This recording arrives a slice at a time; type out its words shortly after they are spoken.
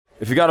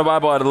If you got a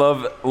Bible, I'd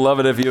love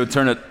it if you would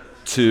turn it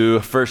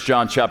to 1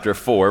 John chapter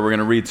 4. We're going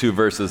to read 2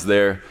 verses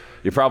there.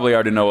 You probably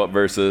already know what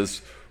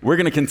verses. We're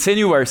going to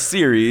continue our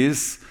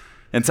series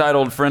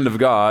entitled Friend of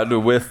God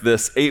with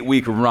this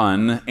 8-week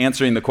run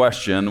answering the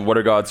question, what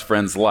are God's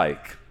friends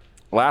like?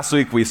 Last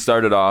week we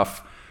started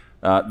off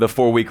the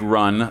 4-week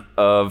run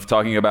of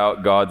talking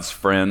about God's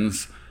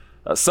friends,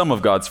 some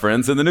of God's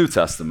friends in the New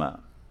Testament.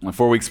 And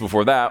 4 weeks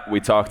before that,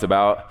 we talked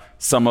about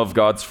some of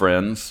God's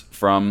friends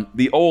from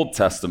the Old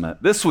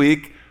Testament. This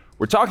week,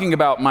 we're talking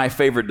about my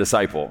favorite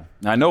disciple.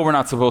 Now, I know we're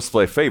not supposed to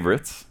play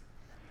favorites,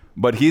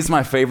 but he's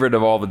my favorite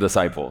of all the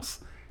disciples.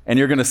 And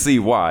you're going to see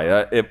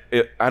why.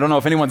 I don't know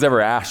if anyone's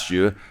ever asked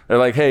you. They're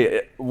like,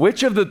 hey,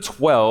 which of the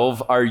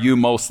 12 are you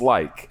most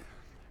like?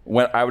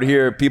 When I would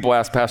hear people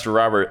ask Pastor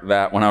Robert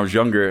that when I was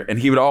younger, and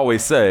he would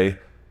always say,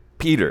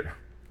 Peter.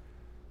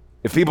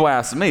 If people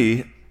ask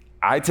me,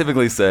 I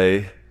typically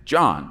say,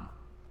 John.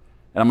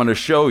 And I'm going to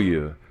show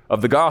you.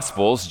 Of the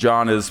Gospels,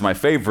 John is my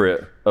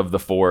favorite of the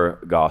 4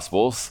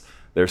 Gospels.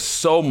 There's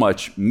so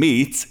much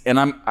meat, and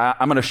I'm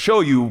going to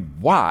show you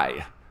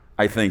why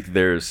I think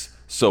there's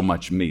so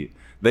much meat.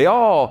 They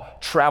all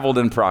traveled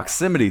in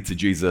proximity to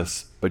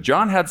Jesus, but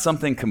John had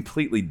something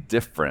completely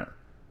different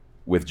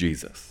with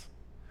Jesus.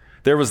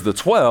 There was the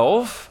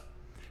 12,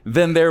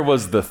 then there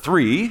was the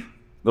 3,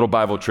 little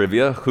Bible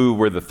trivia, who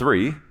were the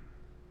 3?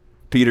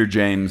 Peter,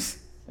 James,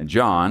 and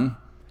John.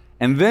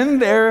 And then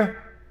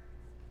there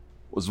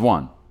was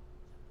one,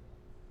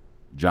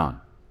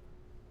 John.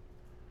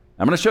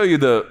 I'm going to show you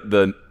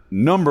the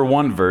number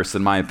 1 verse,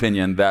 in my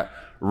opinion, that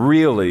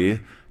really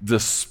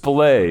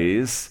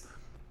displays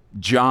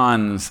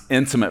John's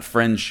intimate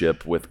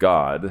friendship with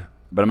God,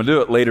 but I'm going to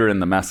do it later in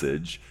the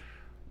message.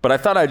 But I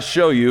thought I'd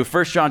show you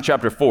 1 John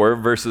chapter 4,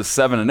 verses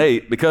 7 and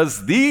 8,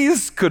 because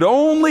these could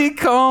only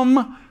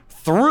come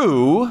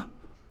through,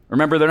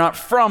 remember, they're not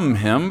from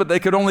him, but they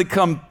could only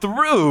come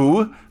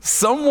through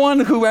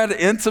someone who had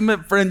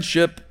intimate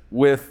friendship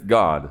with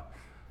God.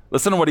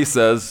 Listen to what he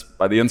says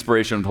by the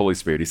inspiration of the Holy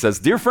Spirit. He says,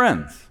 "Dear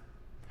friends,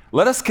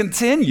 let us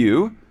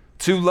continue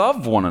to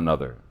love one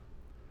another,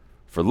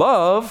 for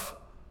love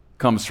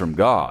comes from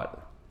God.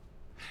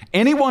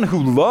 Anyone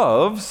who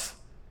loves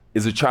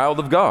is a child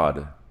of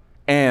God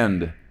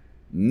and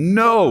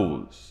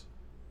knows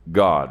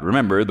God."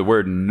 Remember, the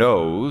word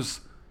knows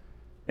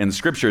in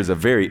Scripture is a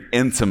very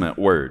intimate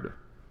word.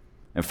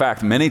 In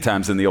fact, many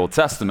times in the Old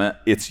Testament,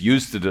 it's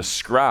used to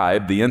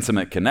describe the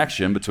intimate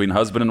connection between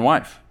husband and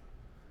wife.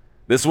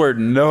 This word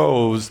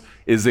knows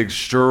is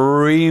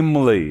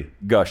extremely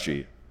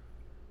gushy.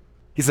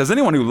 He says,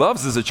 anyone who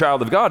loves is a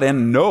child of God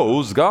and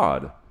knows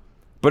God.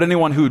 But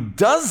anyone who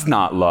does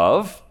not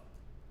love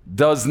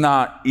does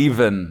not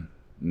even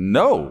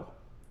know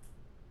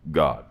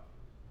God.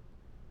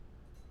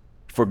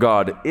 For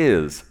God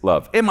is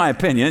love. In my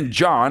opinion,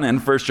 John in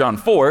 1 John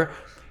 4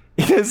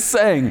 is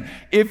saying,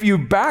 if you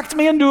backed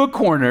me into a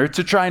corner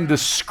to try and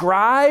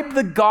describe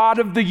the God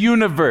of the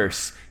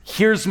universe,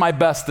 here's my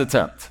best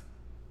attempt.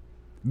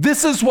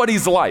 This is what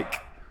he's like.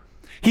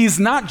 He's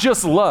not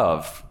just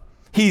love.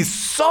 He's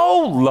so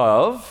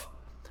love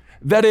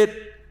that it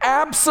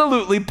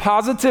absolutely,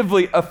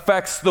 positively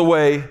affects the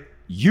way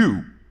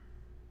you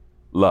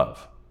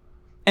love.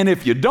 And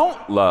if you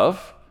don't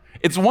love,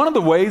 it's one of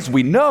the ways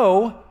we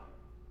know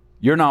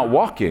you're not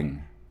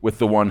walking with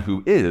the one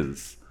who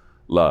is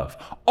love.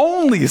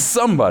 Only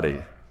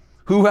somebody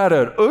who had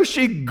an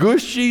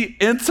ushy-gushy,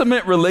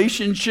 intimate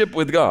relationship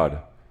with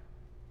God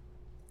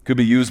could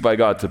be used by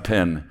God to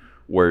pen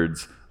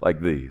words like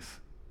these.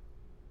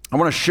 I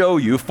want to show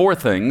you 4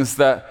 things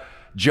that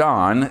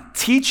John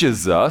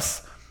teaches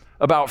us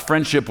about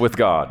friendship with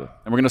God.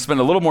 And we're going to spend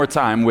a little more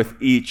time with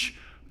each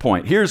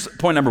point. Here's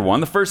point number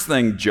 1. The first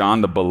thing John,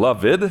 the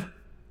beloved,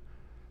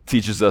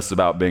 teaches us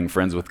about being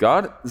friends with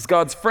God is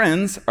God's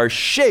friends are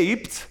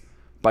shaped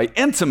by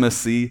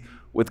intimacy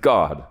with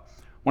God.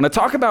 When I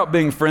talk about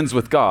being friends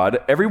with God,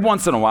 every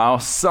once in a while,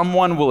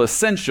 someone will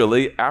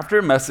essentially, after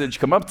a message,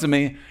 come up to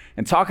me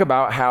and talk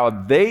about how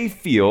they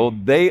feel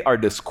they are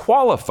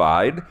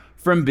disqualified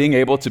from being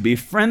able to be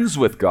friends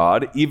with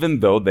God, even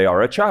though they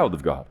are a child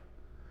of God.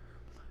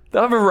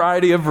 They'll have a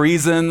variety of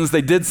reasons.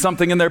 They did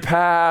something in their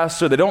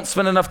past, or they don't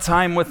spend enough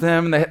time with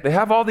Him. They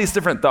have all these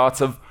different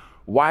thoughts of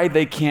why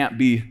they can't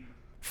be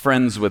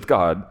friends with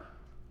God.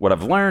 What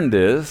I've learned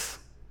is,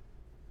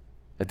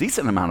 a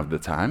decent amount of the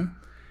time,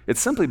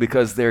 it's simply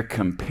because they're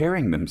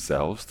comparing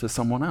themselves to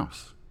someone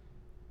else.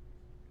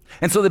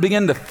 And so they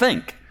begin to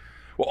think,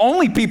 well,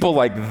 only people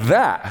like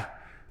that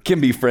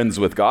can be friends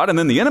with God. And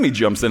then the enemy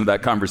jumps into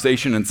that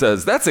conversation and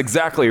says, that's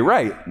exactly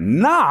right,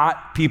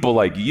 not people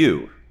like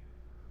you.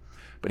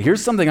 But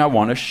here's something I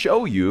want to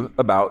show you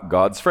about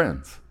God's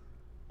friends.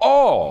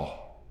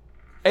 All,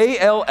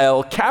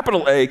 A-L-L,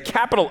 capital A,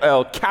 capital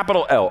L,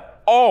 capital L,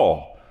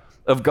 all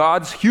of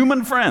God's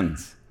human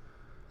friends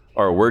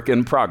are a work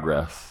in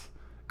progress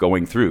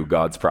going through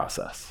God's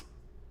process.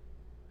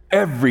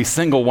 Every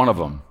single one of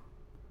them.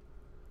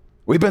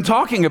 We've been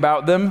talking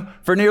about them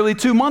for nearly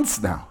 2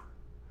 months now.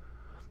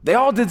 They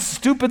all did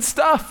stupid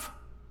stuff.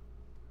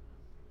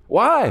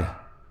 Why?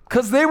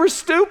 because they were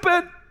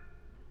stupid.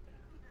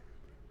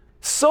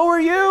 So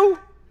are you.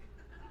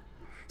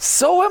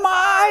 So am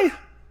I.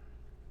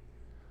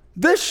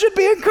 This should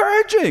be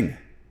encouraging.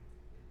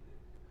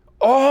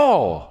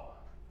 All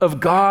of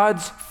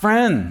God's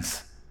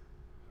friends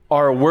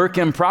are a work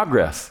in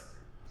progress.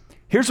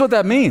 Here's what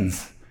that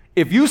means.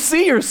 If you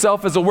see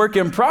yourself as a work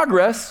in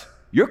progress,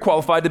 you're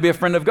qualified to be a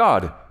friend of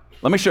God.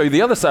 Let me show you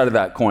the other side of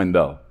that coin,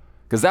 though,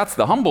 because that's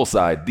the humble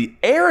side. The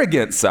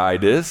arrogant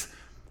side is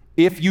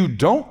if you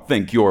don't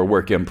think you're a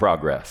work in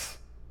progress,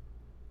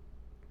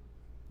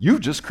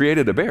 you've just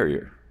created a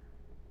barrier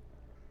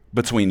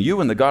between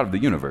you and the God of the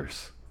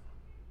universe.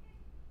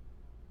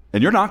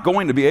 And you're not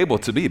going to be able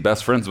to be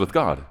best friends with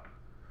God.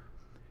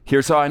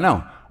 Here's how I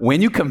know.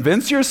 When you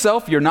convince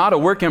yourself you're not a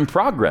work in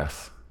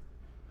progress,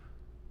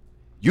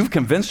 you've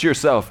convinced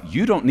yourself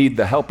you don't need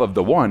the help of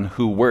the one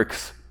who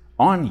works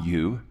on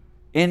you,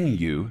 in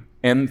you,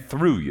 and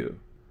through you.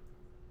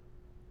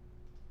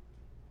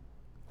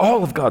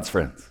 All of God's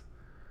friends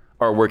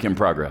are a work in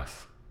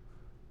progress.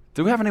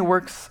 Do we have any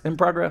works in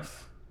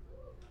progress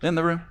in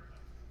the room?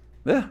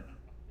 Yeah.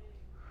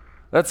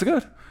 That's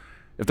good.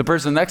 If the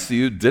person next to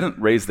you didn't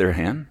raise their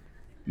hand,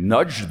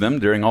 nudge them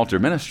during altar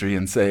ministry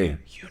and say,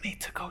 you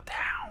need to go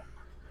down.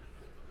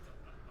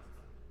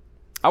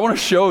 I want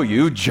to show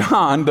you,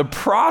 John, the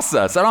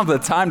process. I don't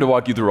have the time to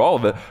walk you through all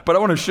of it, but I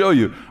want to show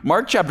you.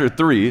 Mark chapter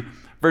 3,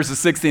 verses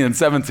 16 and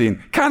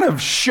 17, kind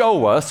of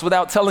show us,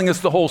 without telling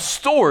us the whole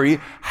story,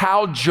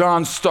 how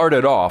John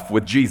started off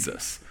with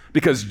Jesus.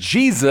 Because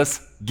Jesus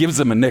gives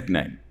him a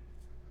nickname.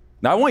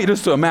 Now, I want you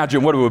just to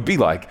imagine what it would be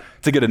like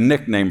to get a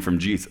nickname from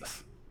Jesus.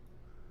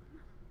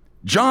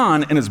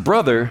 John and his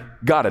brother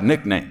got a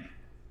nickname.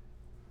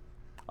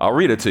 I'll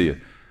read it to you.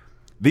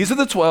 These are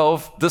the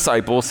 12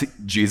 disciples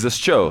Jesus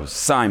chose: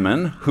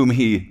 Simon, whom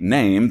he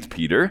named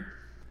Peter,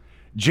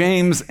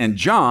 James and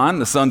John,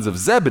 the sons of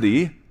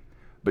Zebedee,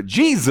 but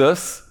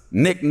Jesus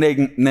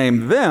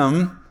nicknamed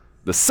them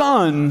the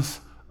sons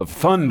of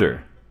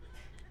thunder.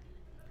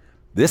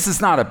 This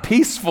is not a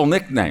peaceful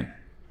nickname.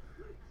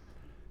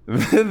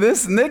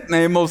 This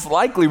nickname most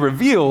likely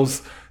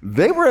reveals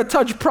they were a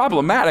touch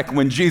problematic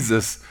when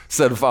Jesus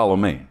said, follow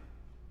me.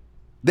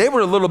 They were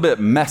a little bit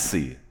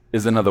messy,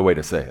 is another way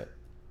to say it,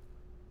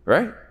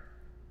 right?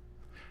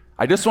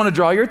 I just want to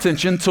draw your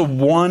attention to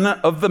one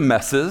of the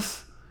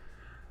messes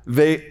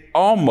they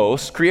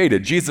almost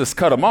created. Jesus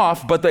cut them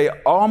off, but they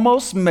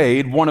almost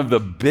made one of the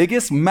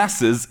biggest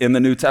messes in the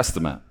New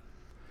Testament.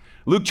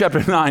 Luke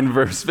chapter 9,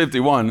 verse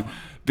 51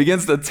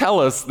 begins to tell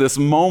us this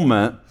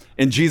moment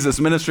in Jesus'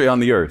 ministry on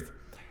the earth.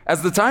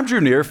 As the time drew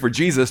near for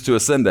Jesus to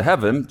ascend to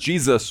heaven,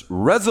 Jesus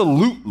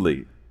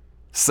resolutely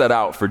set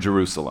out for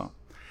Jerusalem.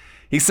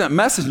 He sent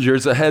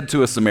messengers ahead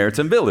to a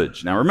Samaritan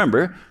village. Now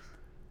remember,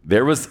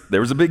 there was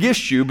a big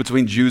issue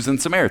between Jews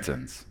and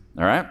Samaritans,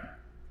 all right?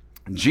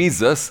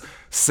 Jesus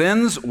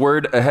sends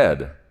word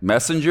ahead,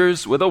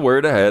 messengers with a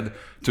word ahead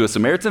to a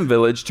Samaritan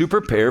village to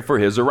prepare for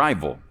his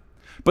arrival.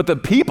 But the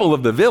people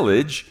of the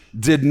village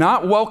did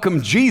not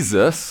welcome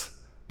Jesus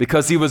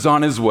because he was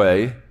on his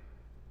way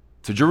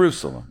to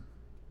Jerusalem.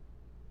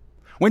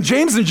 When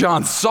James and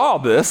John saw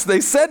this,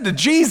 they said to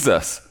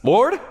Jesus,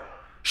 Lord,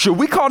 should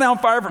we call down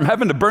fire from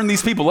heaven to burn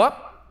these people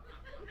up?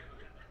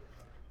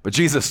 But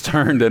Jesus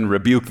turned and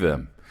rebuked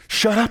them.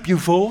 Shut up, you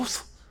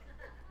fools.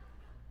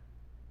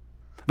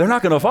 They're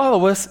not going to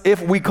follow us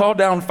if we call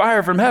down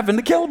fire from heaven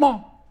to kill them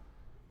all.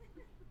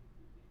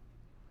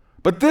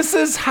 But this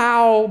is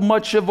how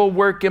much of a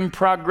work in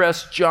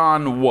progress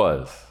John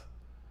was.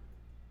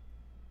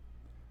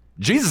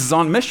 Jesus is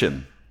on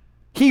mission.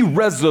 He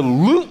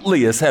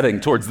resolutely is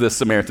heading towards this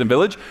Samaritan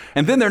village,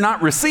 and then they're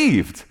not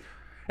received.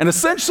 And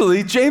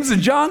essentially, James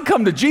and John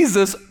come to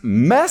Jesus,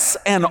 mess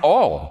and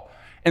all,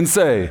 and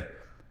say,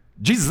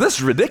 Jesus, this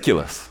is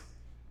ridiculous.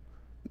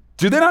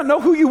 Do they not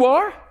know who you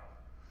are?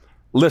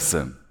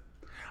 Listen,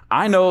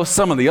 I know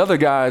some of the other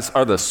guys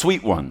are the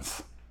sweet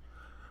ones,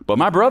 but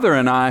my brother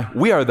and I,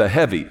 we are the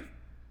heavy.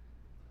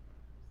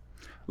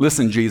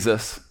 Listen,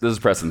 Jesus, this is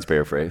Preston's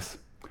paraphrase.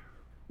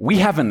 We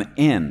have an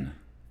in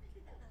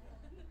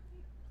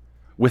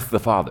with the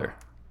Father.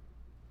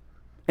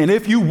 And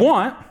if you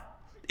want,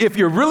 if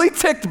you're really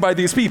ticked by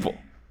these people,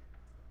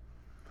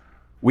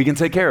 we can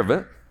take care of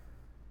it.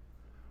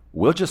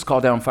 We'll just call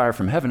down fire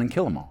from heaven and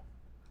kill them all.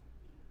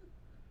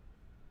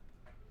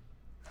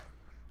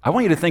 I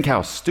want you to think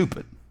how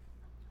stupid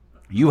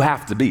you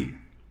have to be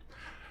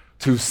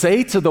to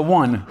say to the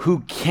one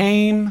who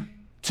came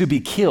to be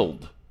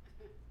killed,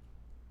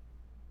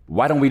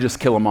 why don't we just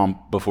kill them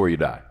all before you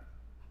die?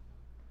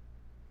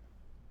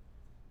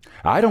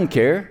 I don't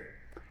care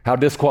how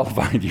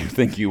disqualified you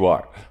think you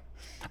are.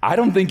 I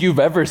don't think you've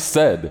ever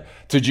said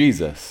to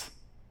Jesus,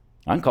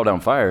 I can call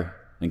down fire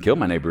and kill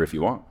my neighbor if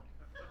you want.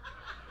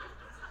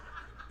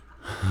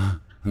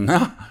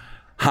 No,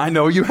 I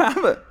know you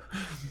haven't.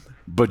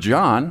 But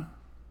John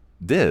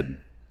did.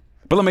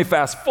 But let me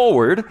fast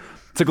forward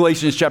to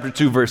Galatians chapter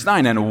 2, verse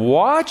 9, and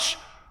watch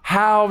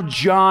how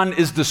John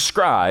is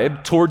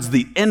described towards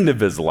the end of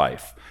his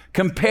life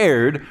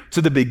compared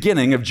to the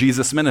beginning of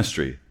Jesus'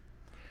 ministry.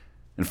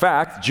 In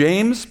fact,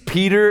 James,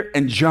 Peter,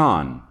 and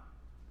John,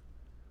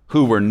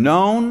 who were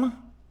known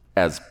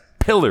as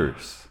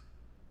pillars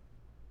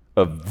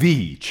of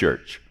the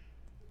church.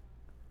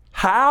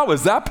 How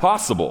is that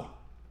possible?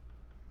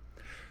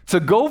 To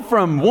go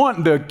from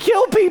wanting to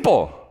kill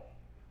people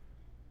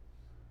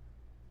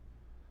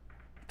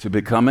to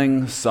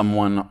becoming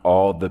someone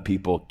all the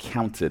people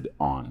counted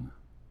on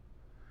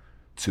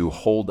to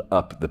hold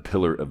up the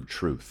pillar of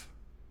truth,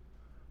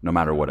 no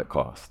matter what it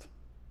cost.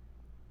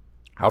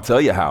 I'll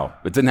tell you how.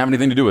 It didn't have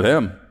anything to do with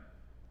him.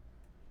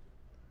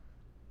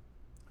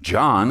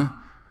 John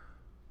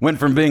went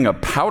from being a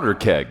powder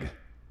keg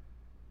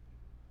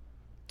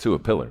to a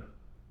pillar.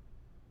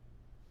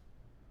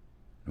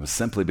 It was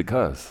simply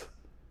because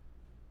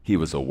he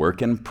was a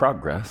work in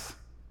progress,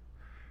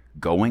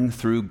 going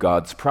through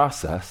God's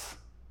process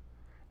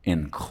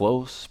in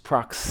close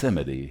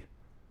proximity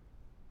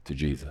to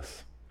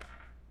Jesus.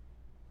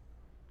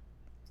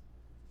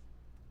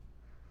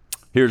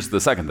 Here's the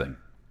second thing.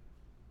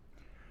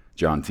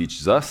 John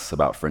teaches us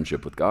about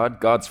friendship with God.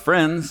 God's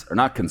friends are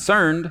not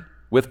concerned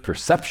with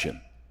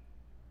perception.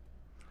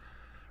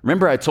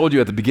 Remember, I told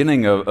you at the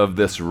beginning of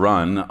this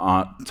run,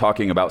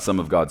 talking about some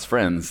of God's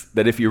friends,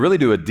 that if you really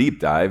do a deep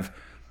dive,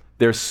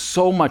 there's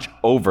so much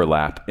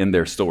overlap in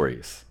their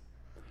stories.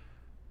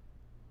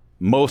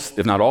 Most,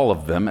 if not all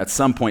of them, at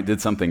some point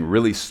did something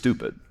really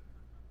stupid.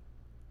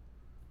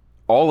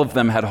 All of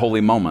them had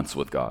holy moments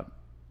with God.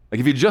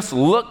 Like if you just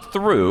look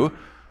through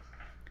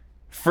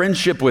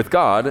friendship with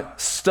God,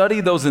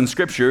 study those in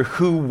Scripture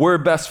who were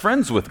best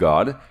friends with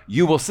God,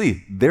 you will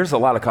see there's a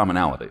lot of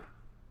commonality.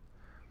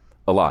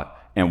 A lot.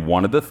 And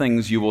one of the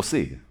things you will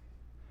see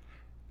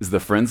is the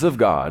friends of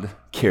God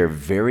care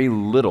very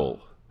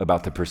little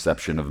about the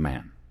perception of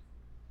man.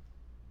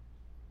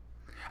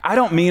 I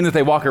don't mean that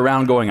they walk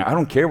around going, I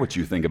don't care what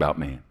you think about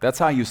me. That's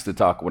how I used to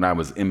talk when I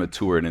was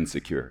immature and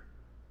insecure.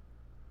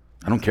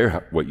 I don't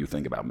care what you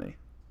think about me.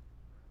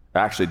 I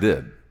actually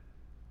did.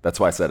 That's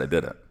why I said I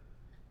didn't.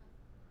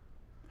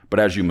 But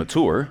as you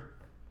mature,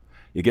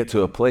 you get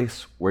to a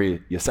place where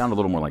you sound a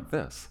little more like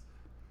this.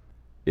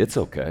 It's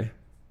okay.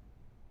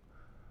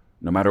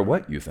 No matter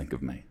what you think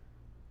of me,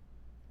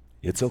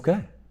 it's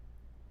okay.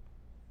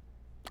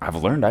 I've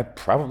learned I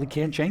probably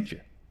can't change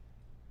it.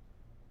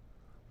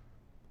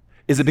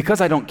 Is it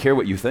because I don't care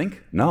what you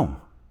think?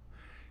 No.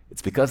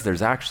 It's because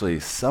there's actually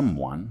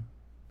someone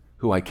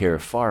who I care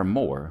far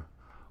more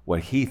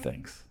what he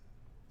thinks.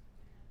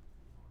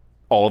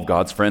 All of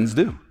God's friends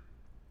do.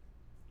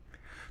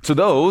 To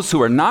those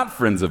who are not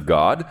friends of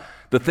God,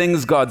 the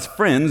things God's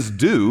friends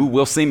do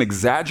will seem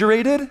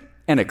exaggerated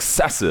and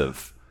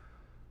excessive,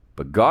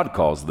 but God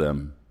calls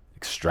them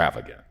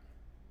extravagant.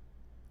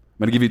 I'm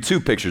going to give you two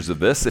pictures of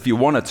this. If you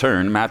want to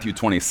turn, Matthew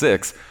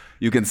 26,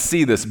 you can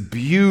see this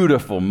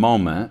beautiful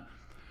moment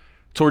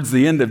towards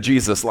the end of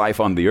Jesus' life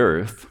on the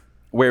earth,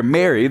 where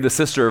Mary, the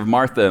sister of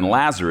Martha and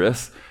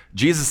Lazarus,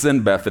 Jesus is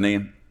in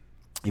Bethany,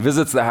 he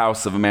visits the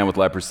house of a man with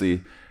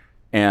leprosy,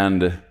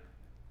 and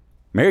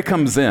Mary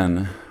comes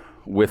in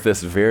with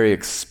this very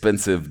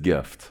expensive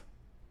gift.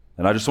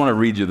 And I just want to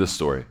read you this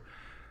story.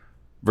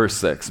 Verse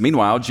 6,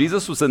 meanwhile,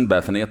 Jesus was in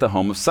Bethany at the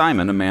home of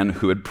Simon, a man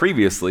who had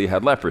previously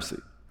had leprosy.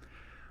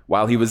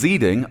 While he was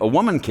eating, a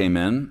woman came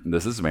in, and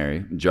this is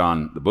Mary.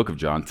 John, the book of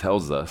John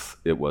tells us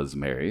it was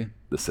Mary,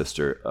 the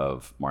sister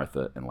of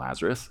Martha and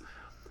Lazarus.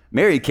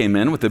 Mary came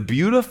in with a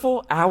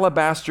beautiful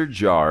alabaster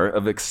jar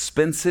of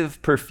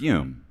expensive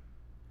perfume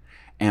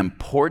and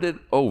poured it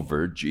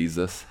over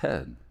Jesus'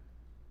 head.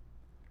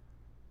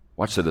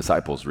 Watch the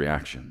disciples'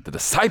 reaction. The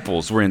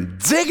disciples were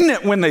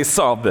indignant when they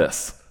saw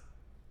this.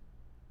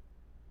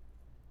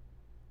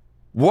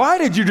 Why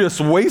did you just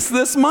waste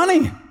this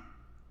money?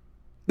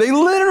 They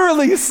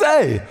literally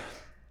say,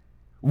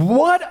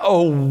 what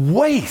a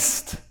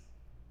waste.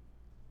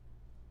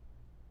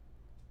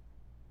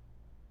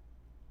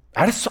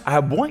 I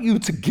want you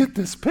to get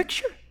this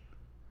picture.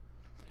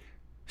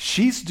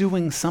 She's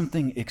doing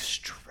something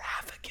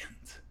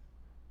extravagant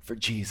for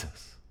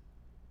Jesus.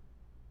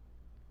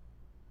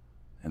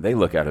 And they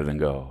look at it and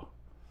go,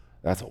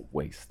 that's a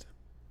waste.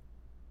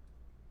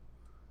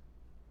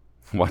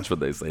 Watch what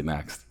they say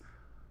next.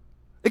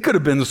 It could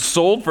have been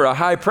sold for a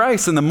high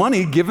price and the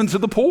money given to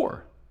the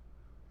poor.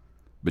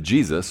 But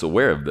Jesus,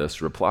 aware of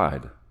this,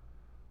 replied,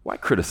 why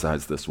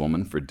criticize this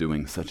woman for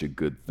doing such a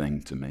good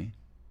thing to me?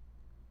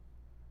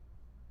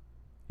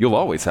 You'll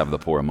always have the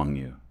poor among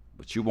you,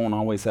 but you won't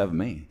always have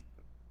me.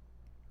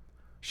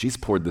 She's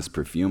poured this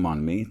perfume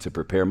on me to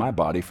prepare my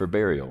body for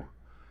burial.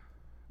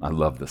 I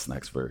love this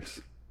next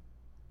verse.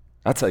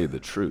 I'll tell you the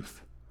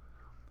truth.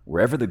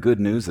 Wherever the good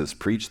news is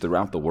preached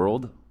throughout the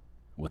world,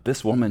 what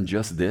this woman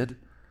just did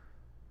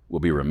will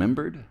be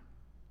remembered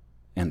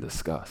and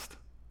discussed.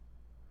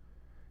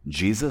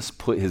 Jesus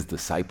put his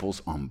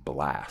disciples on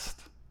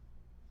blast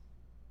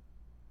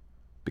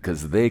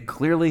because they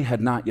clearly had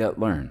not yet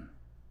learned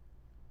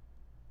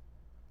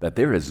that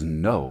there is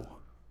no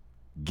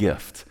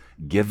gift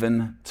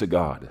given to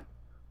God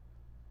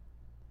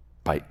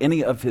by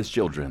any of his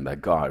children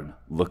that God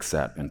looks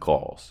at and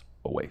calls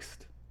a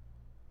waste.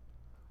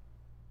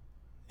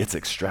 It's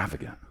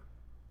extravagant.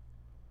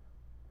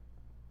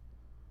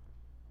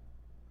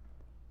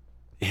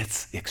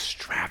 It's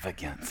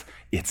extravagant.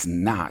 It's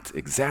not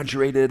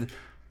exaggerated.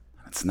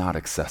 It's not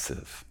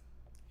excessive.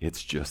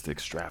 It's just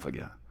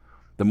extravagant.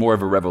 The more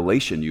of a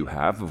revelation you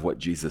have of what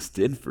Jesus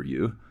did for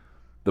you,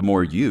 the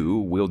more you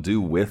will do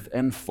with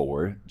and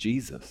for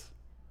Jesus.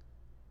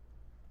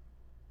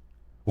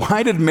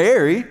 Why did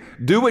Mary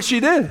do what she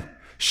did?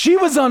 She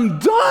was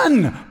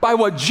undone by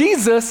what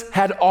Jesus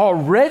had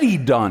already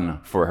done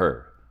for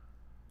her.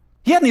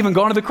 He hadn't even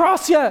gone to the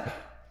cross yet.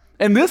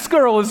 And this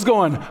girl is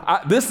going,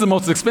 this is the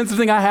most expensive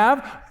thing I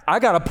have. I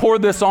got to pour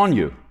this on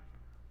you.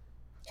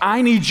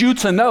 I need you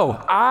to know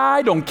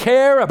I don't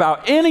care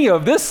about any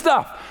of this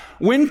stuff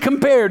when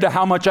compared to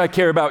how much I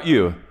care about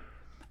you.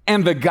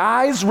 And the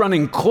guys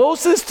running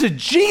closest to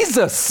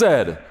Jesus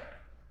said,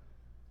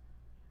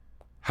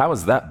 how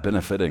is that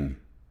benefiting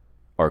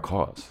our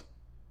cause?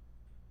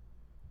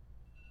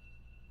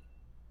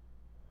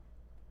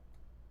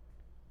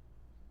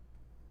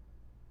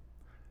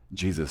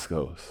 Jesus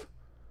goes,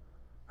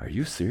 are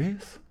you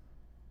serious?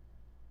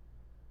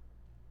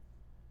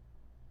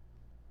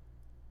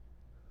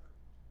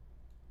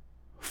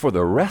 For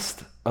the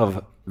rest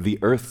of the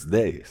earth's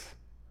days,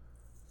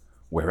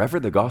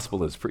 wherever the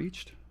gospel is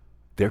preached,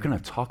 they're going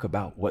to talk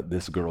about what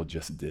this girl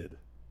just did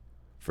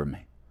for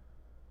me.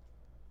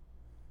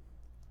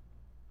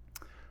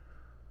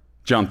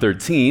 John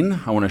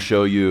 13, I want to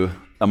show you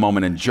a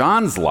moment in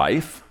John's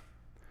life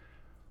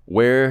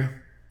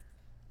where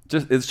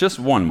it's just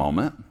one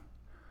moment,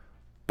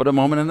 but a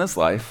moment in his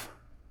life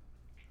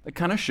that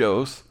kind of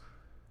shows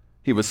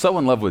he was so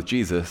in love with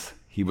Jesus,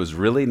 he was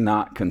really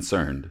not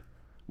concerned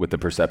with the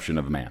perception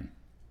of man.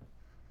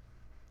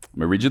 I'm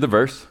going to read you the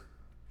verse.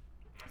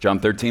 John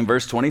 13,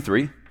 verse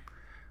 23. I'm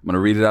going to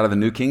read it out of the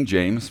New King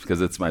James because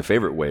it's my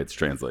favorite way it's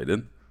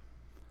translated.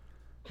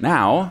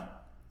 Now,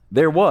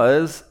 there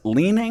was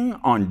leaning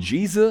on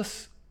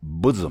Jesus'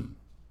 bosom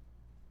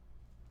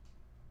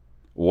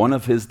one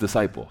of his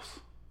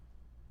disciples,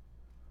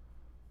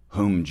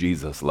 whom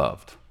Jesus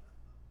loved.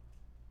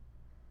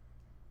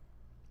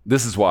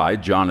 This is why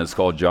John is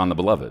called John the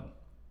Beloved.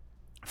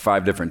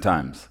 5 different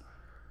times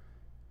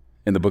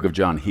in the book of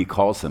John, he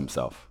calls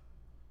himself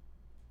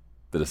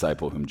the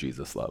disciple whom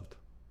Jesus loved.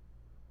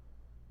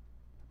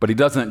 But he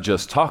doesn't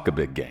just talk a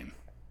big game.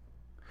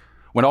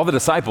 When all the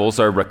disciples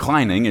are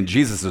reclining and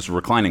Jesus is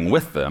reclining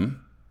with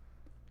them,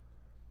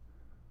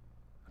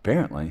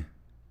 apparently,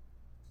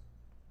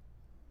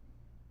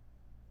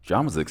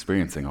 John was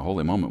experiencing a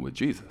holy moment with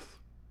Jesus.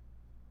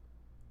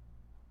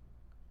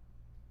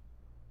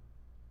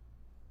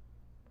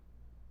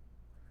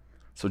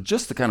 So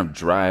just to kind of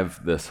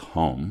drive this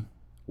home,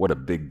 what a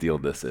big deal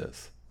this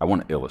is, I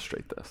want to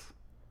illustrate this,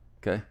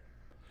 okay?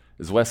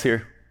 Is Wes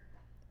here?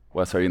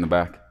 Wes, are you in the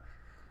back?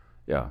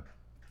 Yeah.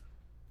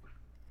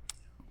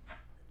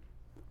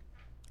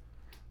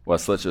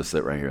 Wes, let's just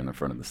sit right here in the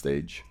front of the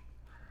stage.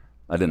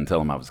 I didn't tell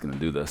him I was going to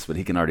do this, but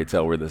he can already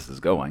tell where this is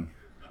going.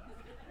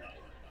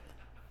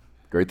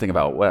 Great thing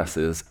about Wes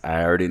is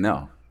I already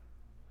know.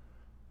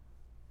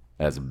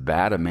 As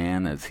bad a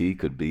man as he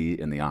could be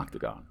in the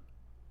octagon,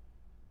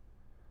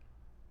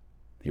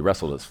 he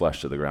wrestled his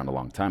flesh to the ground a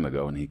long time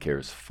ago, and he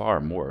cares far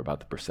more about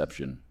the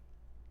perception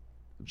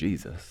of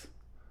Jesus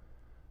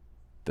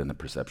than the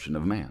perception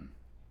of man.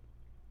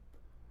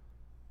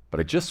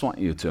 But I just want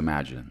you to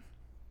imagine,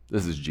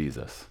 this is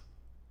Jesus,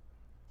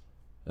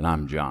 and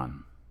I'm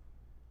John,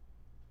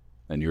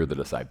 and you're the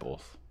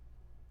disciples.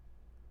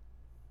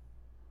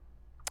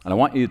 And I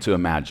want you to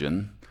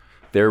imagine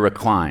they're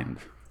reclined,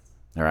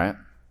 all right?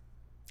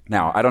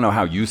 Now, I don't know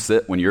how you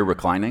sit when you're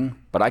reclining,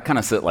 but I kind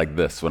of sit like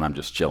this when I'm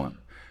just chilling.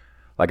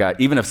 Like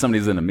even if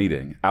somebody's in a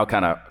meeting, I'll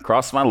kind of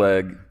cross my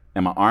leg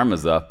and my arm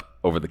is up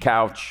over the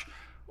couch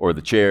or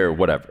the chair or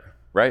whatever,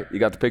 right? You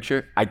got the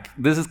picture?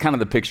 This is kind of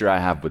the picture I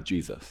have with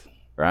Jesus,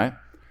 right?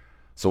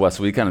 So Wes,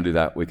 we kind of do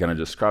that. We kind of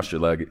just cross your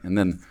leg and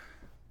then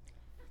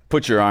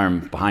put your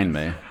arm behind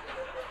me.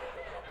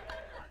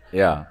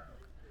 Yeah.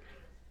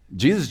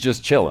 Jesus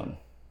just chilling.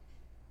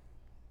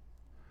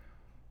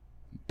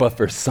 But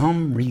for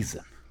some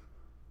reason,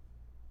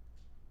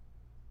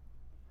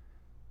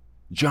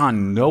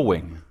 John,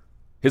 knowing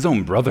his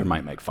own brother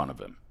might make fun of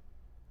him,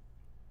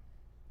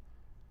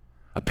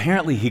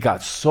 apparently he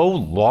got so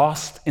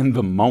lost in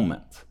the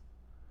moment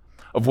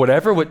of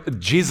what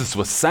Jesus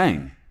was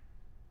saying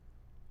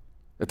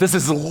that this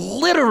is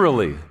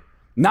literally,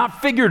 not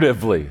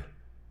figuratively,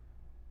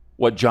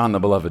 what John the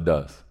Beloved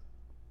does.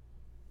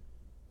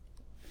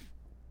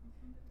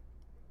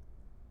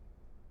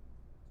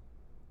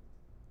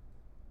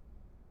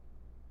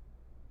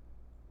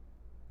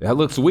 That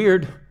looks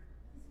weird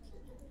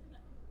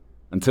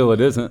until it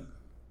isn't.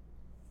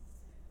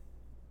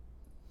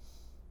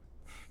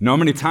 You know how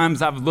many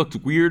times I've looked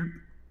weird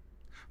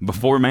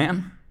before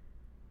man?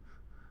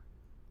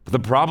 But the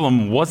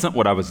problem wasn't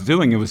what I was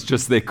doing, it was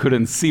just they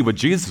couldn't see what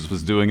Jesus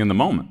was doing in the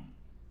moment.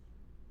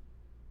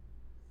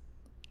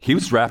 He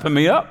was wrapping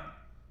me up.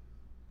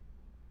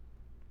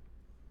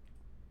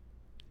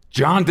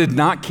 John did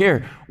not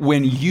care.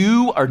 When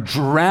you are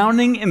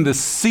drowning in the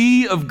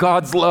sea of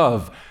God's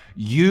love,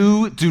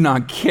 you do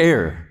not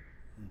care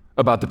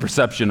about the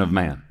perception of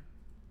man.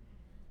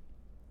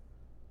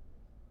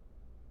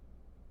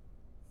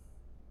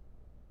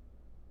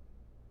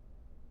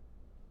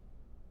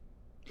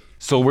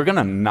 So we're going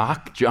to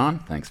knock John.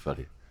 Thanks,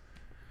 buddy.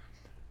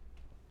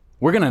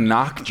 We're going to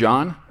knock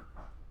John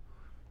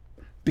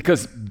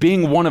because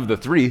being one of the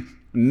three,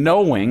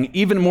 knowing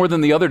even more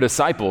than the other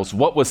disciples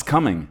what was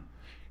coming,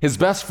 his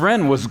best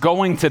friend was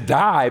going to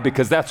die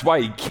because that's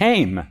why he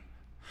came.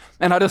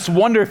 And I just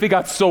wonder if he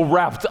got so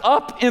wrapped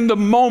up in the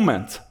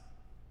moment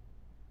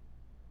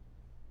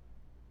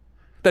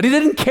that he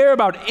didn't care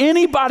about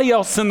anybody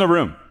else in the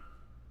room.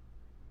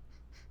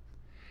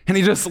 And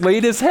he just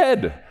laid his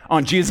head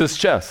on Jesus'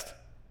 chest.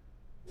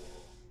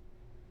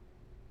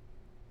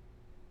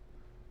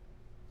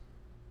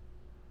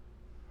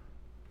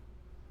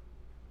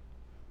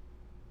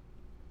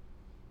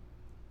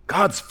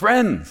 God's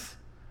friends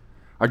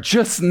are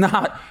just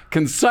not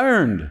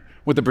concerned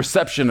with the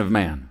perception of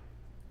man.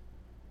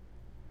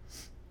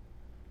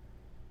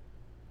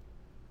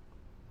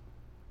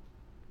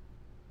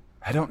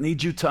 I don't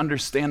need you to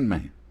understand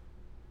me.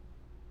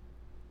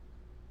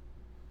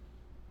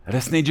 I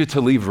just need you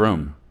to leave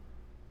room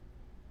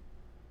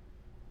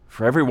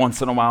for every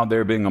once in a while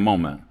there being a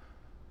moment,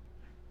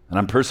 and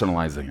I'm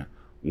personalizing it,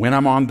 when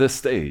I'm on this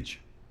stage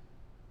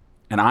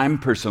and I'm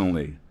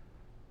personally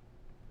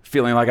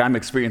feeling like I'm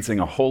experiencing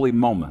a holy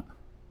moment,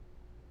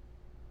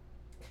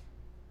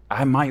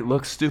 I might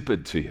look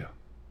stupid to you,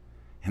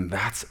 and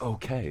that's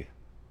okay.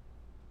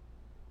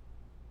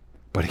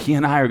 But he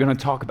and I are going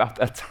to talk about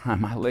that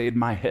time I laid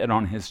my head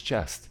on his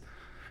chest,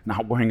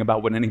 not worrying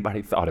about what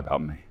anybody thought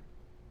about me.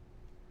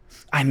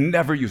 I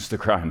never used to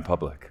cry in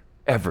public,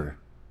 ever,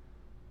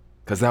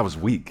 because that was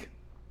weak.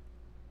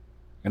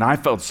 And I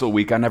felt so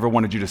weak, I never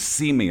wanted you to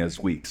see me as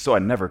weak, so I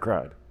never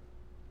cried.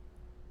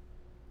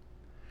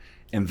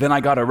 And then I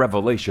got a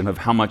revelation of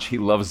how much he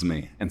loves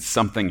me, and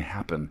something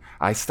happened.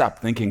 I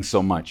stopped thinking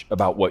so much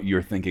about what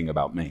you're thinking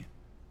about me.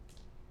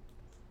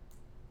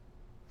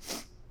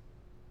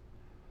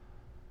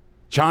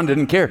 John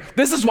didn't care.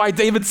 This is why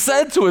David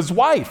said to his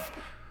wife,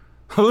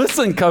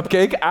 listen,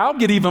 Cupcake, I'll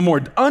get even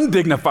more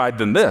undignified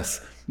than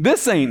this.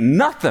 This ain't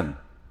nothing.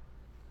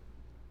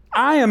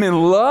 I am in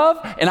love,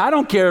 and I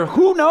don't care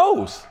who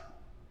knows.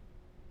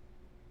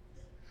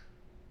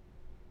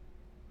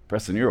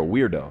 Preston, you're a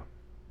weirdo.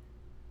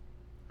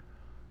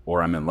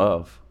 Or I'm in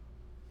love.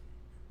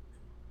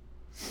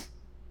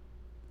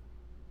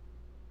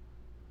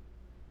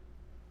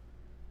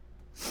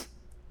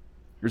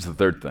 Here's the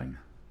third thing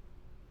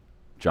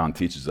John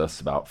teaches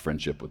us about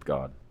friendship with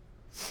God.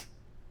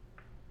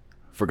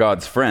 For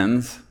God's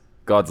friends,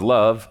 God's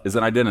love is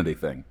an identity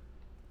thing.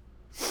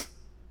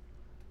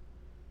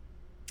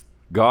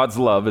 God's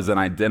love is an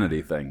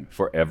identity thing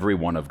for every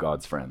one of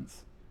God's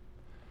friends.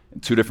 In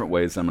two different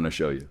ways I'm going to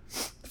show you.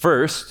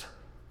 First,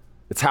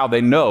 it's how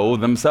they know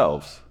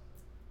themselves.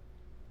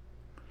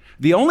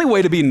 The only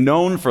way to be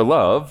known for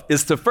love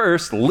is to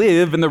first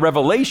live in the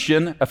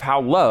revelation of how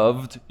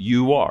loved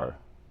you are.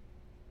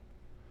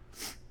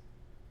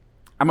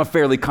 I'm a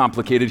fairly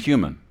complicated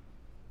human.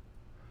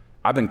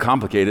 I've been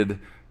complicated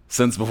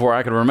since before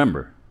I can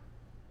remember.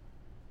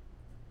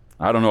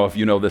 I don't know if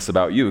you know this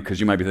about you,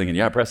 because you might be thinking,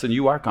 yeah, Preston,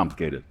 you are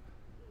complicated.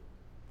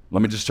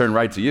 Let me just turn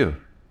right to you.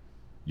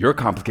 You're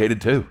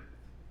complicated too.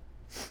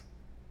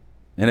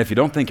 And if you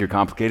don't think you're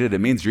complicated, it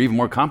means you're even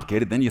more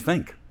complicated than you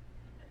think.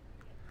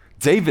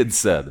 David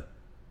said,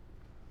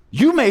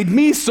 you made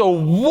me so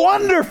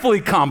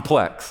wonderfully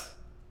complex.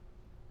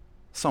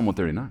 Psalm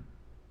 139.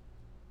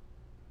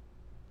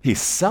 He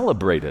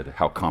celebrated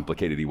how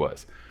complicated he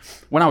was.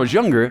 When I was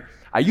younger,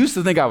 I used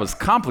to think I was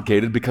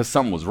complicated because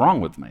something was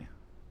wrong with me.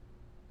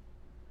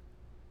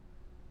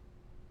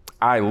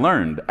 I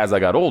learned as I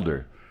got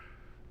older,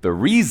 the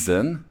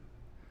reason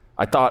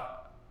I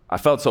thought I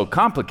felt so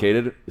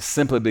complicated is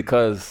simply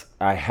because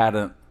I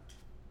hadn't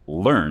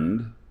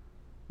learned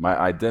my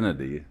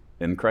identity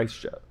in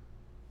Christ yet.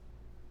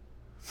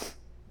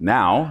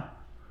 Now,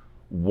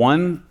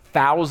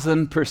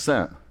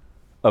 1,000%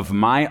 of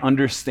my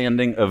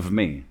understanding of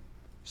me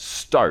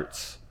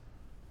starts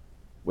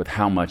with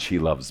how much he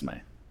loves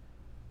me.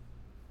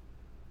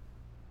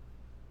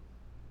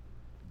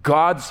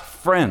 God's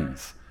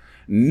friends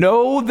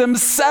know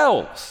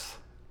themselves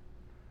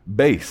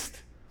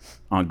based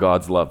on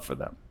God's love for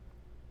them.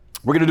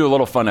 We're going to do a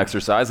little fun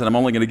exercise, and I'm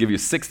only going to give you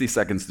 60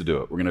 seconds to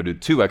do it. We're going to do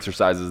 2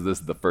 exercises. This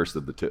is the first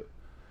of the 2.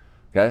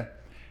 Okay?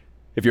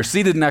 If you're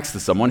seated next to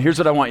someone, here's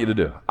what I want you to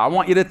do. I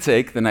want you to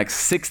take the next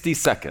 60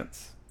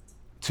 seconds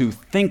to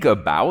think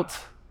about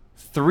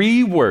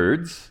 3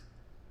 words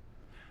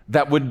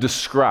that would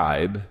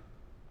describe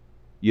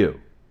you.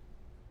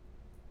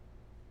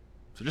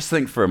 So just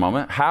think for a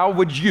moment. How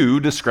would you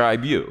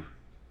describe you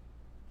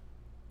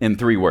in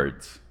 3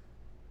 words?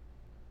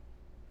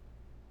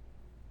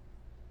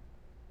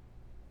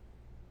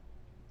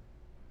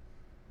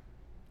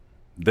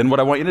 Then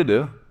what I want you to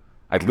do,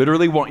 I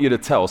literally want you to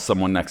tell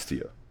someone next to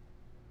you.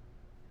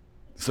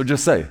 So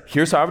just say,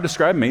 here's how I would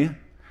describe me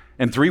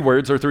in 3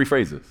 words or 3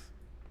 phrases.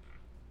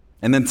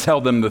 And then tell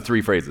them the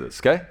 3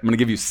 phrases, okay? I'm gonna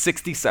give you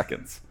 60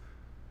 seconds.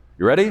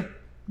 You ready?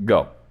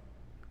 Go.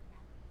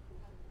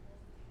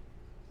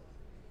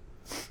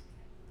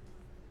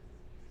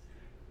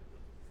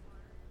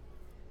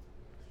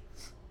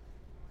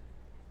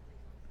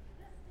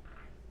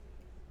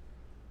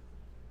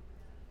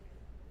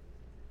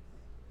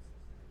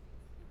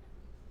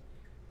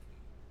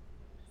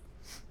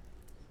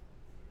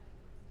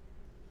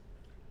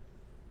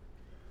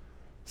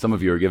 Some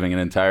of you are giving an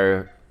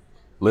entire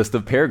list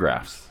of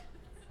paragraphs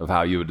of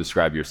how you would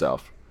describe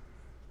yourself.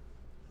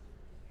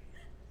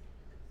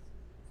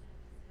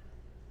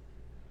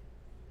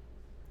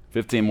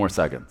 "15 more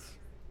seconds.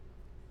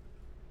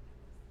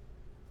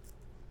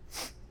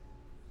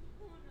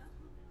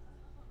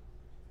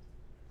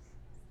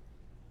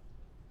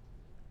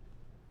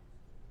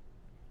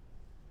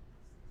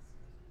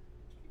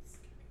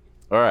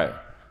 All right.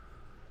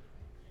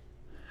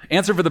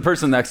 Answer for the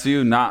person next to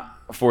you,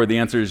 not for the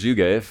answers you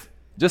gave.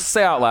 Just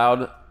say out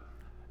loud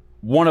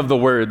one of the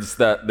words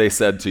that they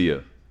said to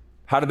you.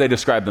 How did they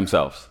describe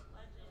themselves?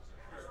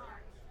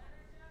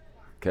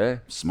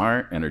 Okay,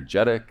 smart,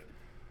 energetic.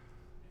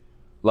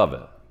 Love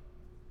it.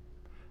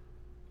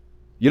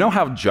 You know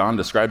how John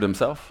described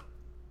himself?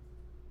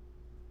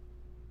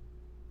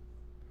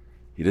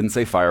 He didn't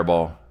say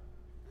fireball.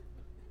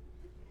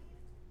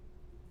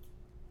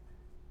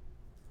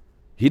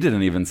 He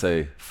didn't even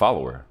say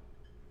follower.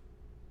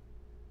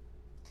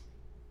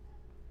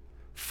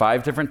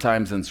 5 different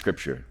times in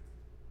Scripture,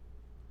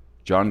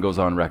 John goes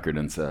on record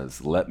and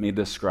says, "Let me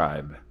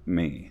describe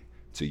me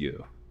to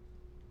you.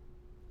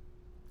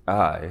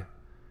 I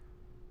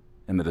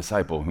am the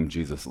disciple whom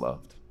Jesus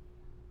loved."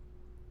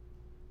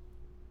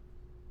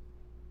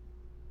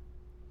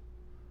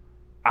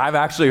 I've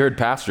actually heard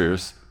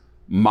pastors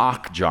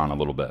mock John a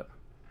little bit.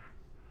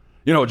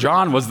 You know,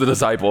 John was the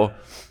disciple.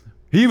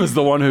 He was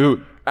the one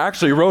who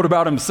actually wrote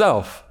about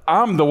himself.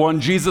 I'm the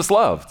one Jesus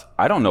loved.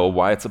 I don't know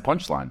why it's a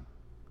punchline.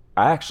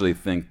 I actually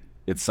think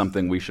it's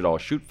something we should all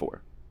shoot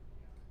for.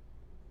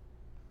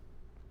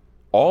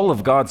 All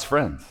of God's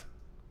friends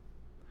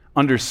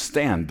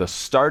understand the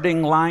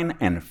starting line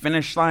and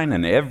finish line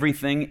and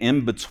everything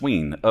in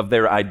between of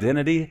their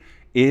identity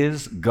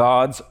is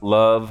God's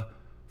love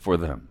for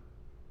them.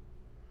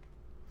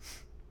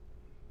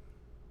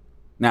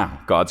 Now,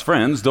 God's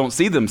friends don't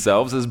see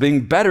themselves as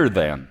being better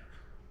than,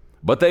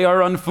 but they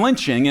are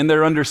unflinching in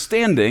their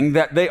understanding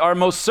that they are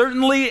most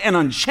certainly and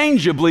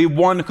unchangeably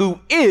one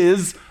who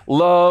is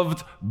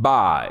loved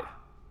by.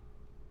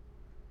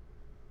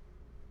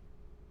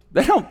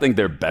 They don't think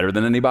they're better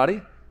than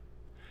anybody.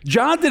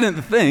 John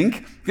didn't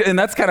think, and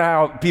that's kind of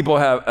how people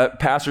have,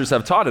 pastors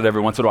have taught it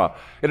every once in a while.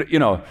 You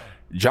know,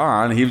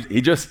 John,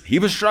 he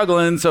was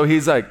struggling, so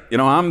he's like, you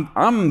know,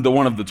 I'm the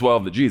one of the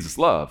 12 that Jesus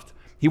loved.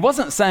 He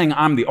wasn't saying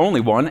I'm the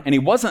only one, and he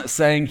wasn't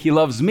saying he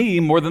loves me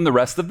more than the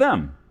rest of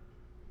them.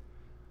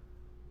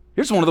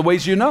 Here's one of the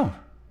ways you know.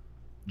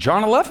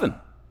 John 11.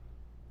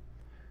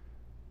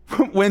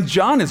 When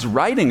John is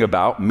writing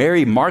about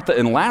Mary, Martha,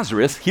 and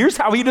Lazarus, here's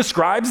how he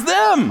describes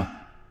them.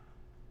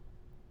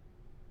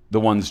 The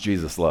ones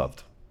Jesus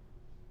loved.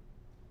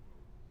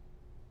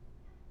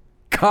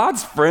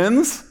 God's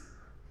friends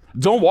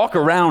don't walk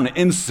around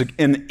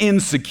in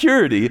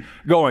insecurity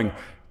going,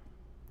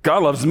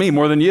 God loves me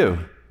more than you.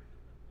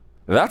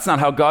 That's not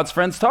how God's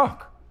friends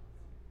talk.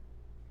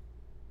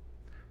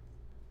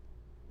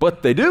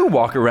 But they do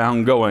walk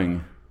around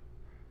going,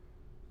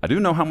 I do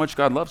know how much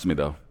God loves me,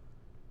 though.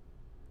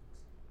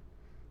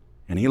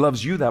 And he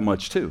loves you that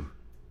much, too,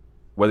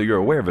 whether you're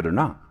aware of it or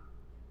not.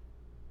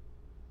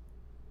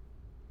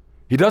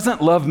 He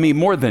doesn't love me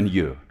more than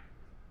you,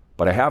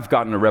 but I have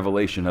gotten a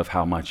revelation of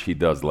how much he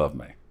does love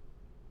me.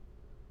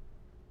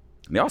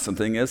 And the awesome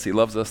thing is, he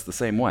loves us the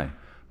same way.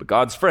 But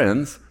God's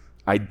friends'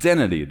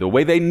 identity, the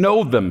way they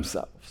know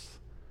themselves,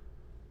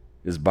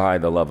 is by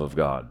the love of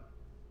God.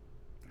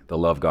 The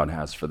love God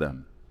has for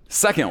them.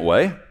 Second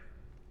way,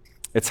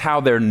 it's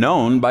how they're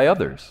known by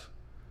others.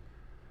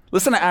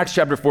 Listen to Acts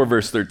chapter 4,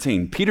 verse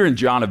 13. Peter and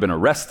John have been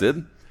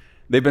arrested.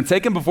 They've been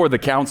taken before the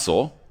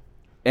council,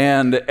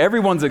 and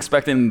everyone's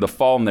expecting them to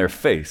fall on their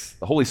face.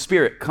 The Holy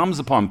Spirit comes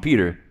upon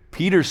Peter.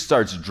 Peter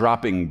starts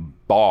dropping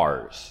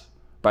bars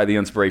by the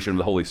inspiration of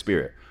the Holy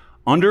Spirit.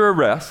 Under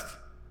arrest,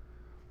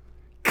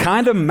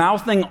 kind of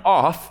mouthing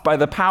off by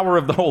the power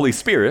of the Holy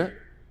Spirit,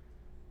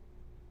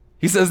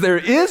 he says, there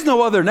is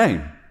no other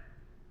name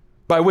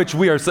by which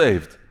we are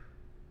saved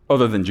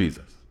other than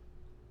Jesus.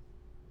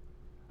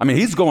 I mean,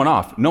 he's going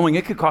off, knowing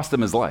it could cost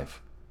him his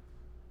life.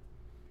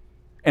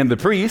 And the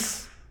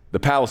priests, the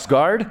palace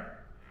guard,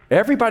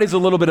 everybody's a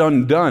little bit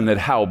undone at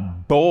how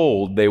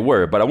bold they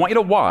were. But I want you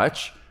to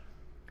watch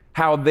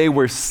how they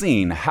were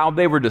seen, how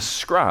they were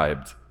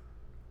described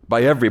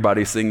by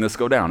everybody seeing this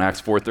go down.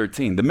 Acts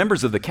 4:13. The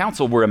members of the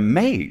council were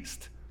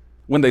amazed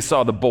when they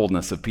saw the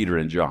boldness of Peter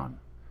and John.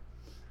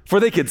 For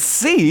they could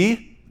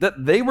see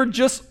that they were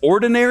just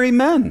ordinary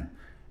men.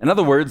 In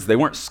other words, they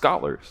weren't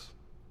scholars.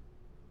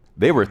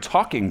 They were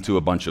talking to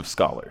a bunch of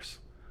scholars.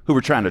 who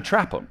were trying to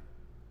trap him.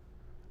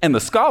 And the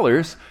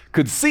scholars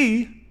could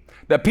see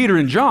that Peter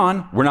and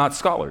John were not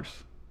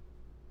scholars,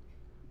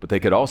 but they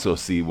could also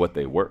see what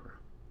they were.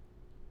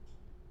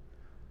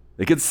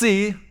 They could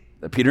see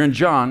that Peter and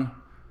John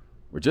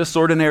were just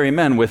ordinary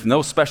men with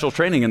no special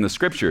training in the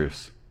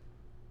scriptures,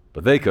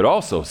 but they could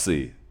also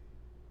see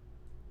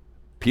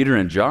Peter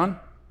and John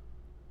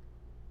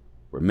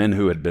were men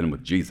who had been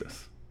with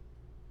Jesus.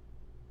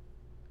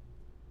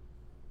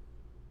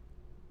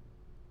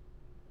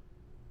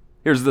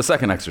 Here's the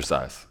second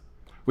exercise.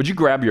 Would you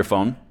grab your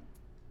phone?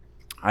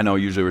 I know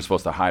usually we're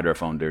supposed to hide our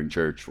phone during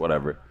church,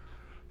 whatever.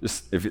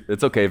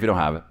 It's okay if you don't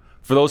have it.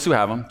 For those who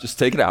have them, just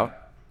take it out.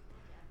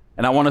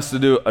 And I want us to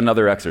do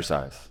another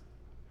exercise.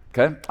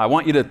 Okay? I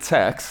want you to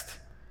text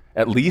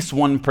at least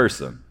one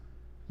person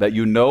that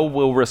you know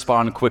will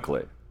respond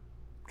quickly.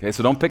 Okay?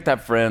 So don't pick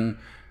that friend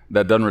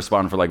that doesn't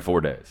respond for like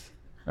 4 days.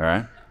 All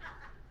right?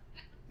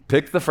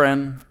 Pick the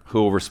friend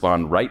who will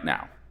respond right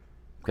now.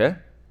 Okay?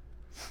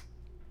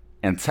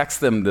 And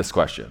text them this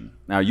question.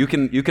 Now, you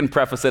can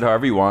preface it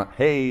however you want.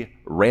 Hey,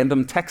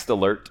 random text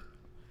alert,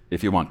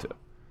 if you want to.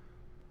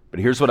 But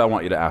here's what I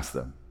want you to ask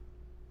them.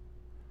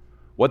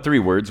 What 3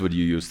 words would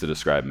you use to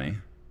describe me?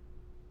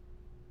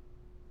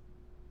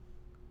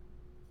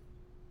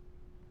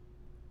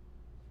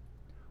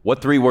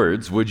 What 3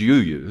 words would you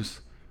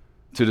use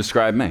to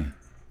describe me?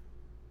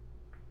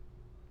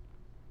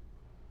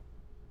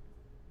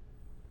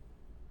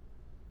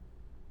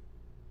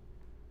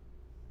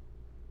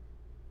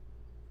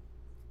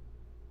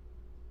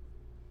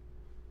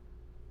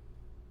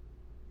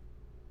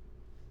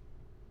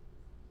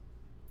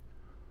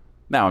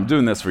 Now, I'm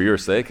doing this for your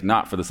sake,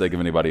 not for the sake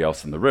of anybody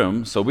else in the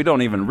room, so we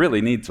don't even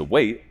really need to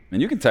wait.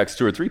 And you can text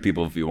 2 or 3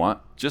 people if you want,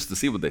 just to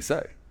see what they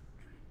say.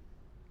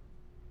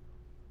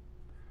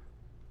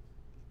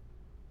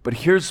 But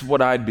here's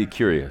what I'd be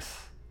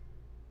curious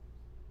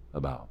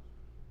about.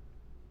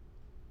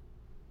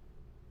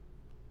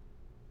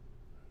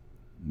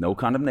 No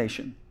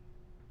condemnation,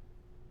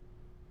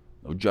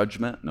 no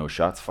judgment, no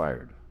shots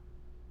fired.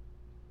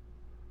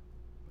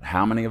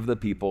 How many of the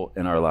people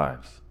in our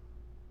lives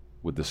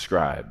would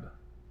describe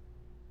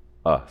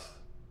us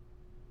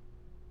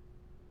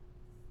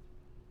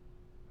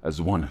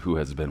as one who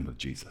has been with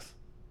Jesus?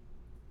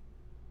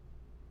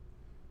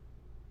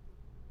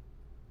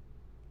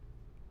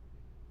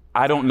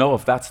 I don't know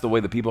if that's the way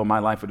the people in my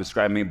life would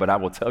describe me, but I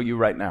will tell you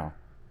right now,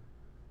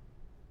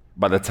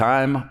 by the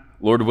time,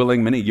 Lord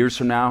willing, many years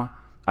from now,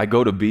 I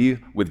go to be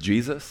with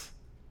Jesus,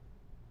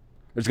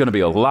 there's going to be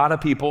a lot of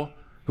people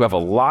who have a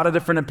lot of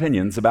different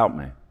opinions about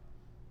me.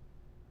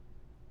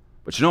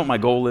 But you know what my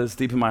goal is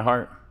deep in my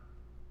heart?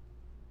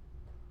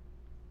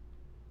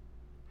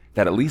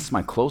 That at least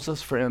my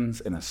closest friends,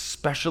 and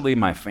especially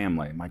my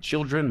family, my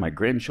children, my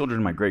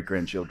grandchildren, my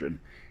great-grandchildren,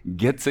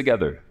 get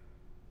together.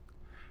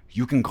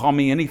 You can call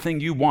me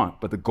anything you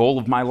want, but the goal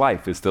of my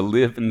life is to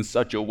live in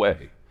such a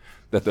way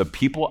that the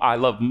people I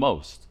love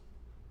most,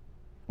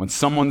 when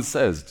someone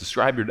says,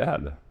 describe your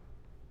dad,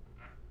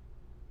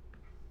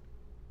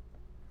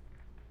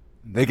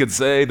 they could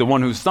say the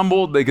one who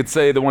stumbled, they could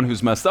say the one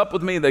who's messed up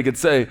with me, they could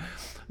say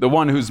the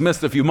one who's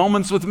missed a few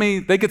moments with me,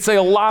 they could say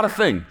a lot of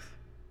things.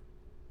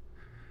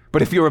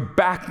 But if you were to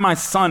back my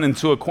son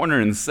into a corner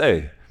and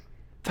say,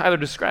 Tyler,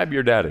 describe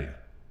your daddy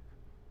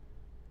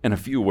in a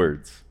few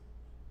words,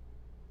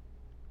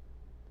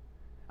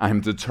 I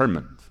am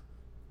determined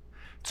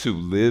to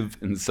live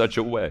in such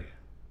a way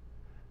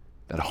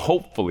that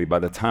hopefully by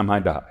the time I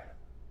die,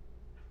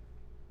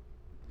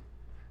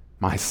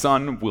 my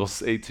son will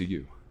say to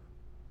you,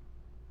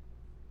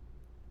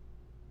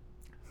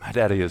 my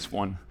daddy is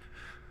one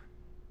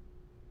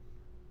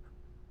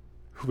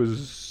who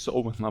is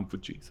so in love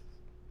with Jesus.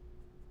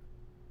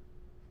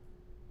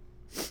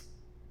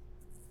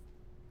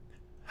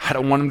 I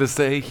don't want him to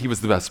say he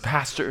was the best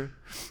pastor.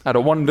 I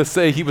don't want him to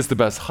say he was the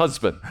best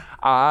husband.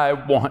 I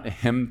want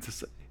him to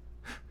say,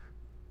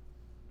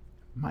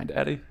 my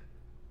daddy,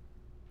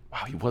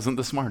 wow, he wasn't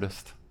the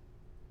smartest.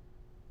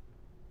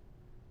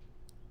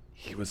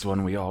 He was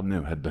one we all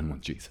knew had been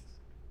with Jesus.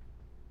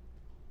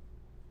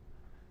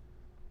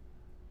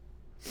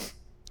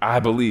 I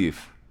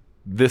believe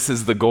this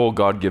is the goal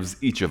God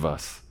gives each of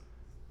us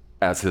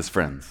as his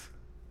friends.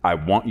 I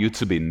want you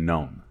to be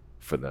known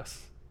for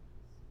this.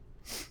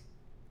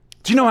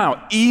 Do you know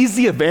how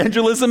easy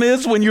evangelism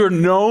is when you're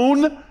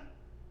known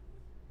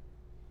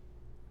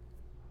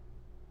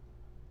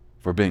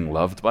for being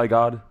loved by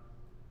God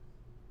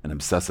and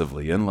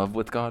obsessively in love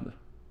with God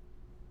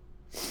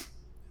in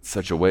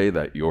such a way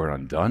that you're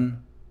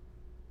undone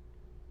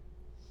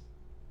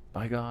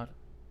by God?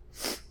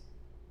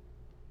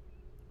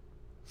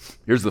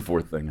 Here's the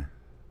 4th thing,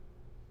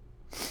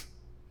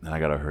 and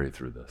I got to hurry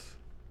through this.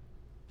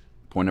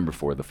 Point number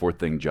 4, the 4th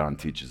thing John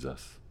teaches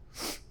us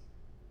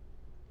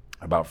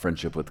about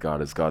friendship with God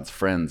is God's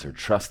friends are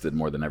trusted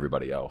more than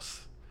everybody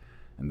else.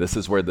 And this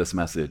is where this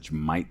message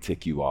might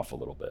tick you off a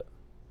little bit.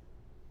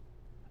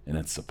 And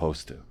it's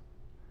supposed to.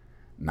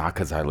 Not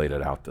because I laid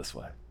it out this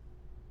way.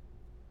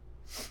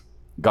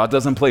 God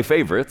doesn't play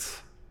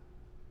favorites,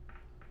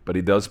 but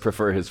he does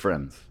prefer his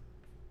friends.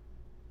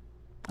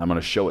 I'm going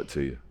to show it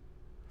to you.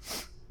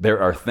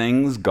 There are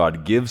things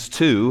God gives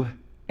to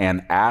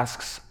and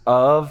asks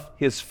of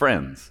his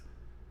friends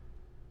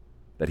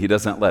that he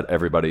doesn't let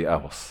everybody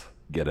else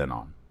get in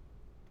on.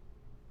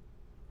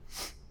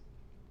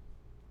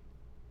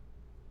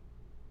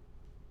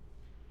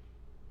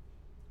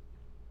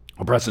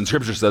 Well, Preston,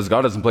 Scripture says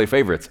God doesn't play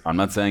favorites. I'm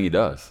not saying he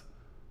does.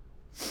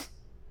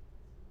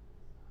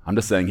 I'm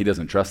just saying he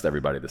doesn't trust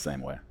everybody the same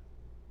way.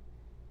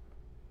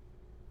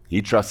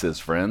 He trusts his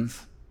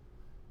friends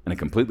in a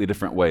completely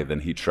different way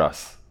than he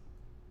trusts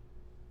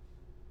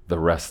the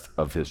rest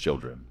of his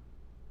children.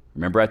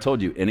 Remember, I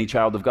told you, any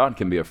child of God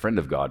can be a friend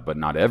of God, but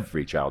not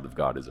every child of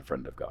God is a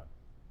friend of God.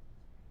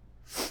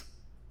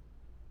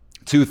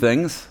 Two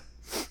things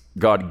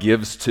God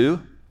gives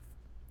to,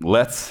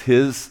 lets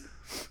his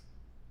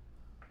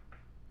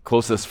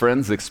closest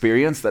friends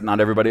experience that not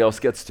everybody else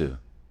gets to.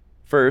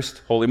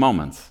 First, holy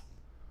moments.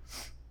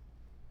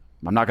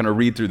 I'm not going to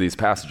read through these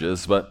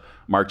passages, but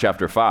Mark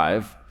chapter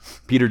 5,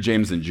 Peter,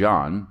 James, and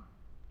John,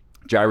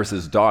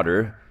 Jairus'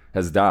 daughter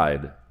has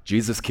died.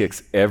 Jesus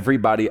kicks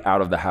everybody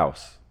out of the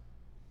house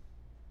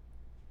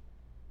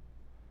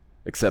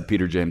except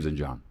Peter, James, and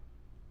John.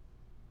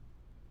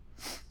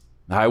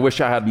 Now, I wish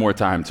I had more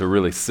time to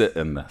really sit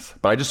in this,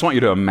 but I just want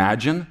you to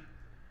imagine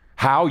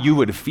how you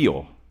would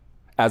feel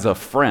as a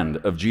friend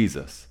of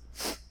Jesus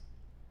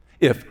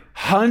if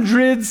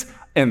hundreds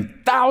and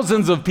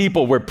thousands of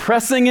people were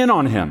pressing in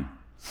on him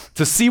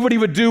to see what he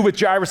would do with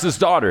Jairus'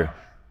 daughter.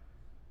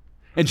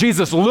 And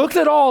Jesus looked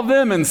at all of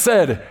them and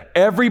said,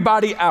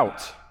 everybody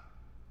out,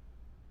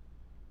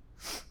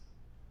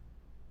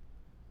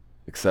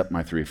 except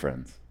my three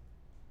friends.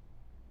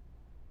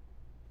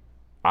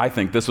 I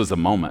think this was a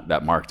moment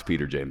that marked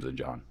Peter, James, and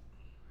John.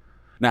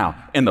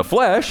 Now, in the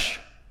flesh,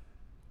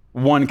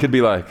 one could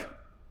be like,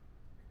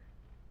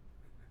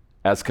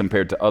 as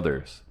compared to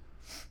others.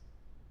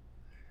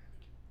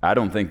 I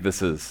don't think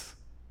this is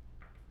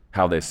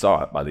how they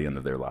saw it by the end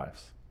of their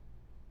lives.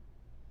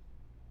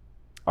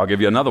 I'll give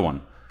you another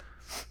one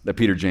that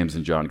Peter, James,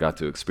 and John got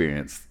to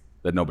experience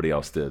that nobody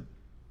else did.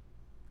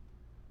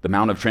 The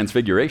Mount of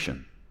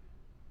Transfiguration.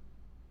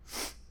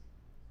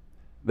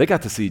 They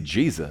got to see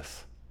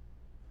Jesus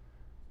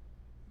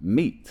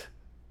meet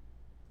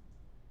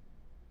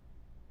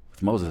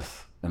with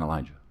Moses and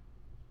Elijah.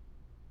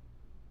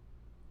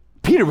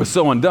 Peter was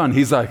so undone,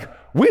 he's like,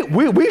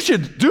 we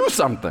should do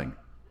something.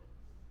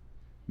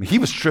 I mean, he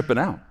was tripping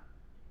out.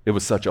 It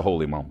was such a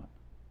holy moment.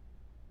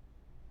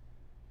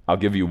 I'll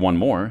give you one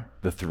more.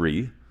 The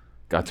three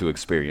got to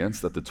experience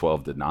that the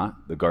 12 did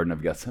not, the Garden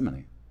of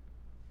Gethsemane.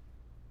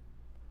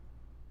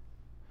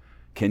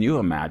 Can you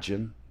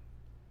imagine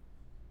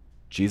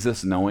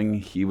Jesus knowing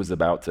he was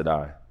about to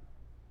die,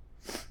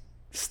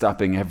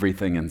 stopping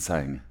everything and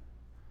saying,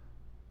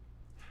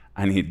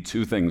 I need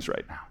two things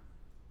right now.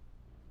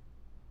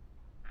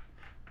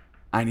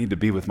 I need to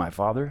be with my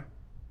Father,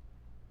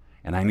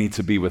 and I need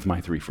to be with my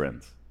three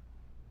friends.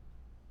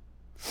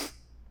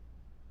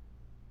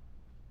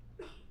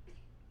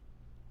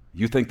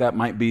 You think that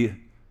might be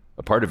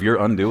a part of your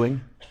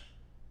undoing?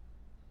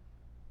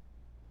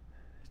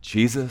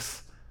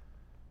 Jesus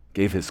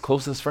gave his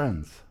closest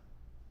friends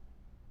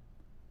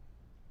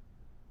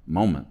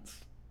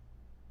moments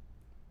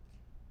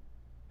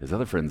his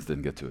other friends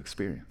didn't get to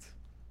experience.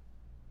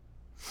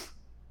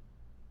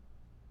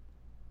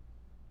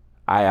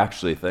 I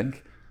actually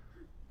think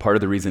part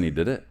of the reason he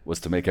did it was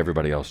to make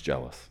everybody else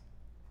jealous,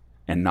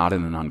 and not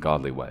in an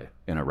ungodly way,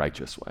 in a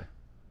righteous way.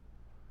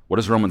 What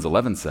does Romans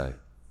 11 say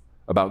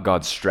about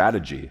God's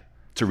strategy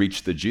to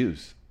reach the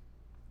Jews?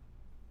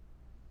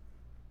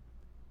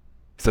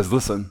 He says,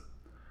 listen,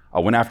 I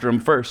went after them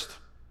first.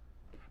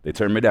 They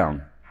turned me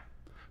down.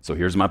 So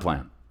here's my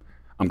plan.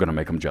 I'm going to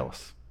make them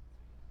jealous.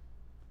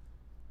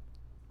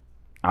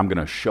 I'm going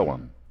to show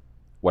them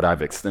what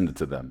I've extended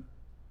to them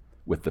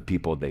with the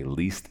people they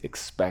least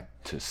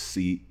expect to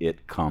see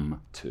it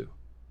come to.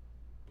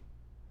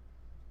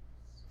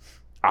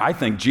 I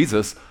think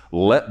Jesus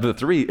let the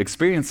three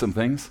experience some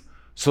things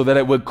so that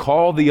it would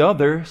call the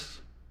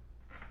others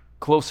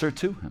closer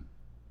to him.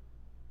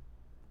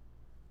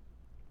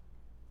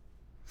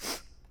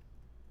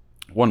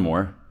 One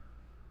more.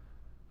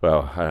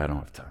 Well, I don't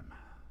have time.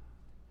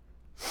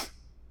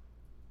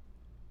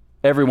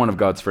 Every one of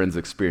God's friends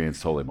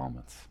experienced holy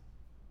moments.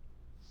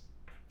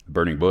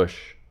 Burning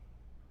bush.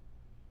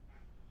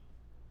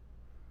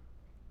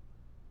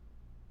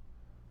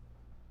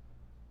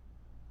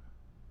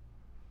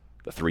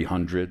 The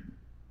 300.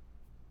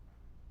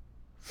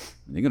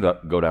 And you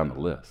can go down the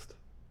list.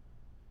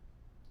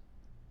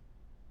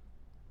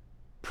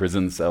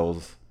 Prison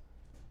cells,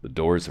 the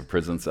doors of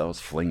prison cells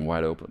fling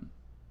wide open.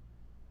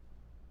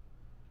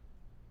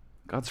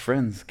 God's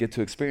friends get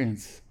to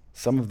experience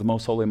some of the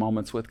most holy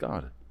moments with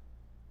God.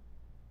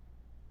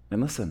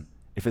 And listen,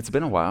 if it's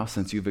been a while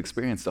since you've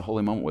experienced a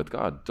holy moment with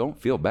God, don't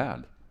feel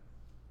bad.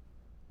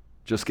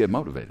 Just get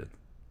motivated.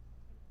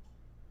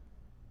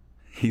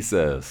 He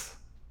says,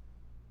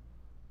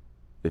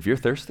 if you're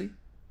thirsty,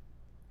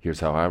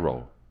 here's how I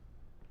roll.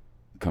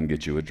 come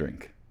get you a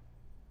drink.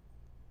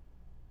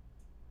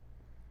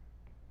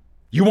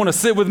 You want to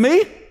sit with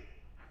me?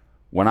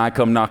 When I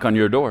come knock on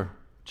your door,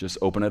 just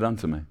open it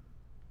unto me.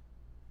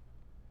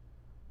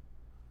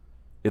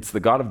 It's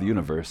the God of the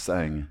universe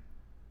saying,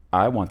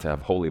 I want to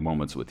have holy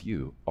moments with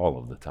you all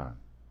of the time.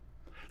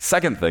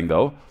 Second thing,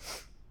 though,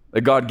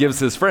 that God gives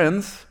his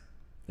friends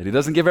that he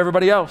doesn't give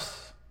everybody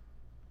else: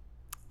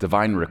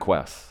 divine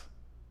requests.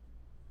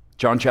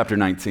 John chapter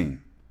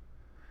 19.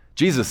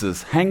 Jesus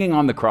is hanging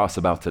on the cross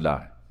about to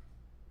die.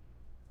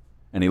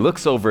 And he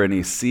looks over and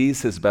he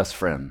sees his best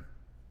friend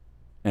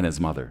and his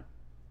mother.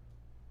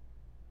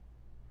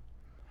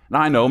 Now,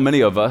 I know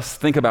many of us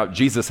think about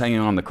Jesus hanging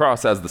on the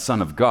cross as the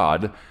Son of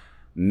God,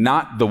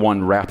 not the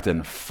one wrapped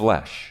in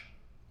flesh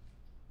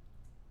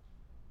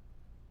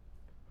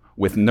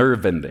with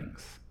nerve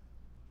endings,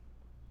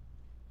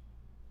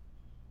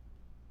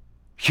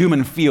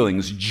 human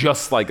feelings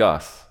just like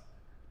us.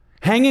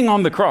 Hanging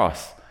on the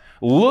cross,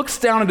 looks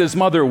down at his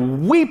mother,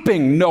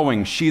 weeping,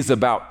 knowing she's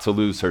about to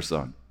lose her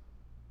son.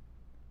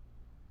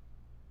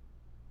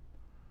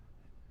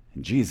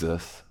 And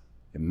Jesus,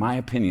 in my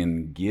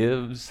opinion,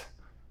 gives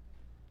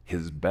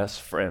his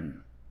best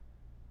friend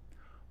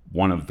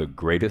one of the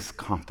greatest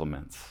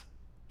compliments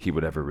he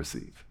would ever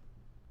receive.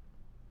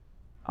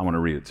 I want to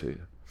read it to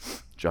you.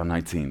 John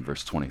 19,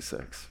 verse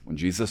 26. When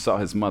Jesus saw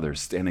his mother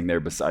standing there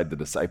beside the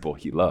disciple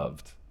he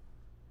loved,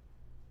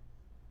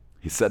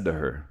 he said to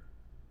her,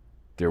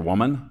 "Dear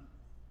woman,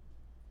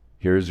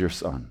 here is your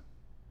son."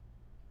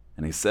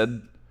 And he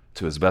said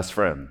to his best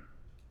friend,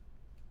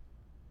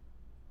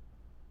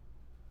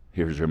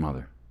 "Here's your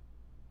mother."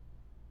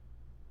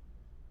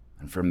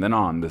 And from then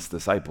on, this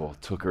disciple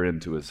took her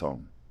into his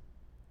home.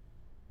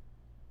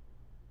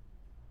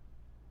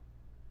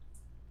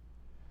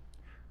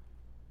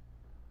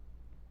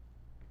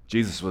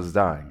 Jesus was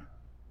dying.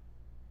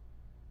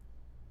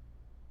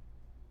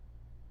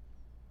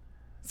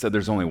 He said,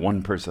 there's only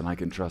one person I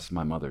can trust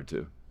my mother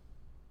to.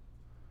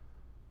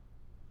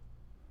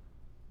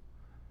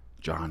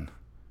 John,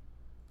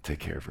 take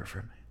care of her for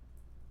me.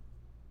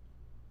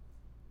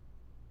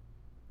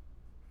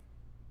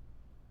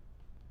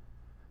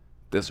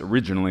 This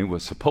originally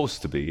was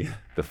supposed to be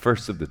the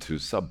first of the two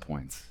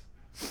subpoints.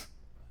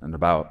 And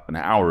about an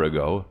hour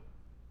ago,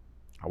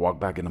 I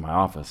walked back into my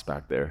office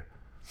back there,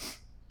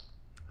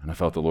 and I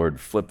felt the Lord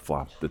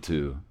flip-flop the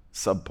two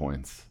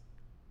subpoints.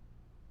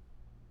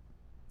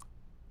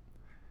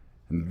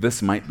 And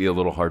this might be a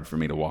little hard for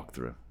me to walk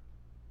through,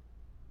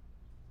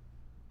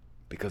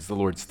 because the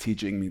Lord's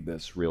teaching me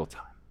this real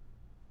time.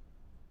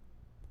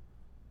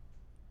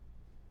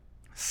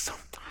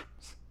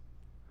 Sometimes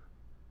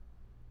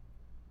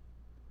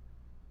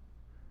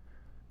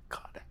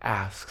God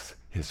asks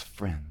his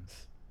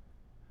friends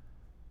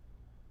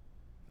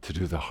to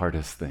do the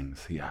hardest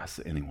things he asks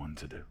anyone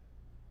to do.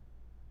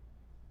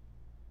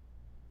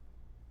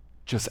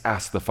 Just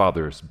ask the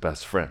Father's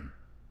best friend,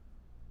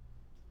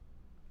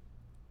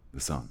 the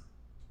Son.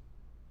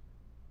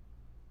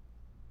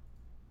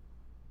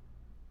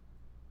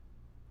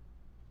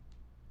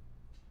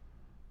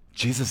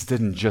 Jesus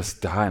didn't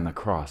just die on the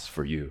cross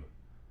for you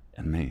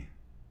and me.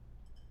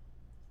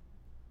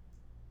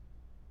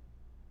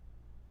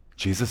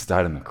 Jesus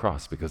died on the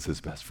cross because his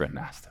best friend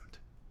asked him to.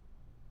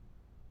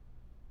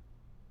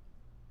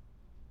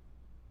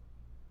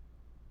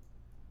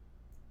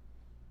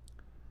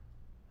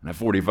 And at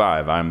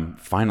 45, I'm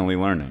finally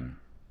learning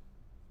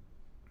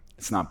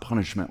it's not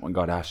punishment when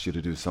God asks you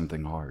to do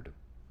something hard.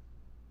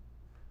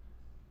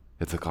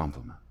 It's a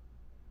compliment.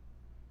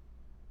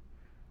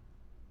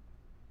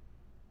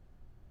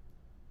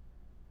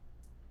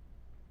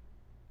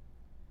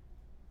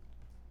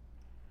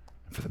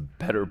 And for the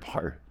better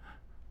part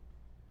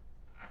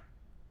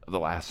of the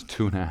last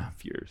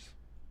 2.5 years,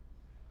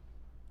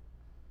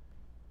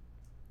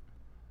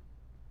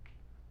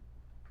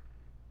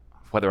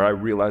 whether I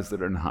realized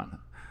it or not,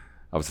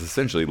 I was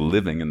essentially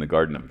living in the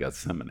Garden of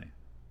Gethsemane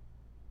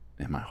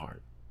in my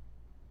heart.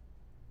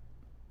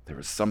 There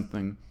was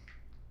something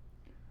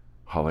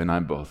Holly and I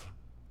both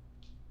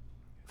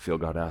feel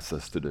God asks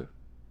us to do.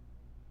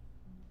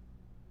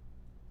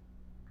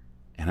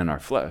 And in our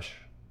flesh,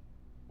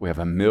 we have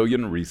a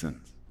million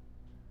reasons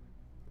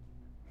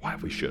why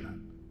we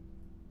shouldn't,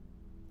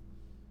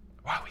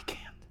 why we can't.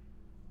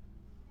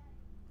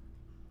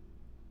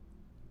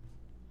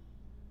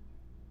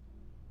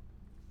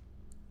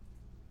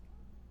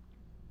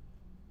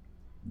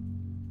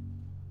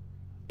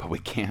 But we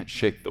can't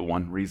shake the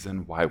one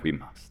reason why we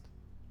must.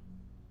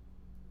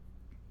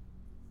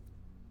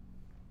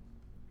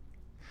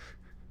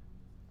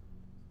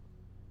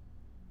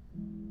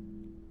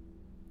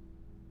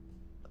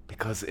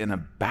 Because in a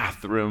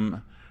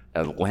bathroom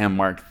at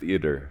Landmark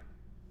Theater,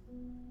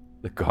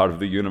 the God of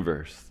the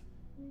universe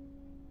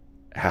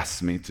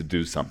asks me to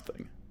do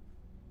something.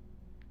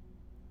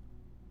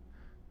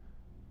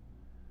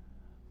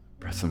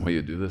 Preston, will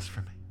you do this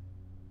for me?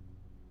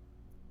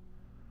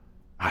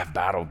 I've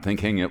battled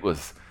thinking it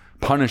was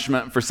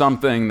punishment for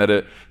something, that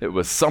it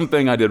was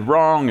something I did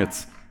wrong.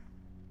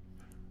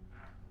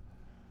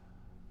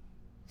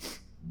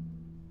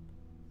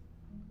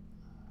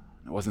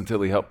 It wasn't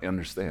until he helped me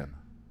understand.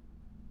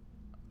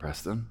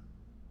 Preston,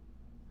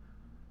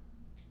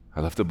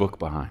 I left a book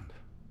behind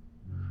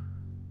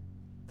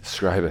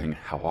describing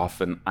how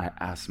often I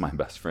ask my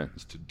best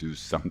friends to do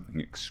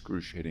something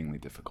excruciatingly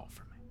difficult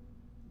for me.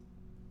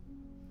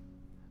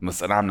 And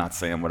listen, I'm not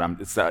saying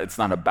it's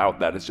not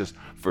about that. It's just,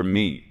 for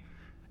me,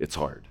 it's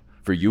hard.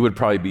 For you, it would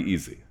probably be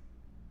easy.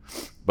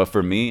 But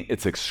for me,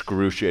 it's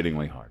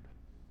excruciatingly hard.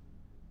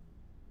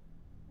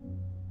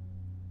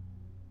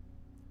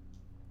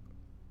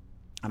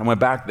 And I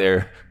went back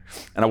there,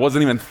 and I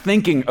wasn't even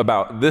thinking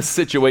about this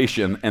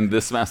situation and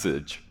this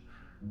message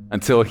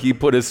until he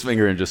put his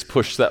finger and just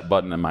pushed that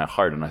button in my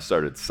heart, and I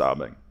started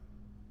sobbing.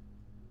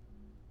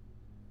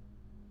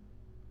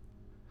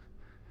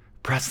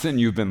 Preston,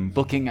 you've been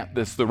looking at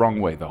this the wrong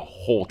way the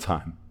whole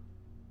time.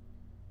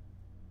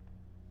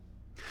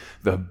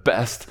 The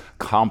best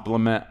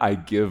compliment I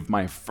give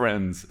my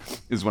friends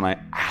is when I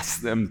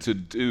ask them to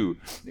do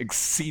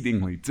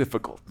exceedingly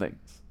difficult things.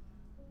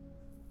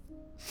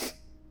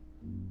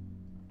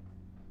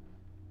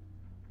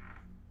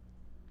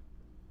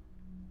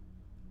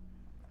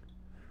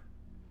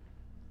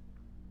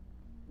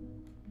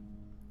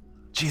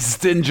 Jesus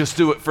didn't just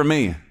do it for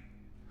me.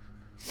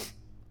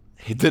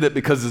 He did it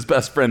because his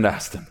best friend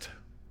asked him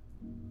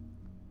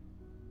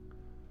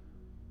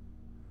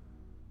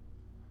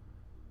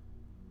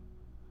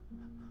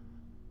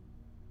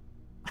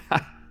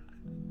to.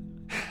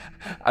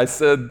 I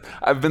said,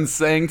 I've been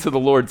saying to the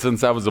Lord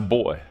since I was a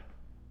boy,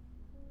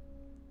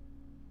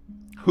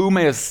 who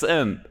may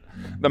ascend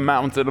the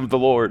mountain of the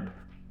Lord?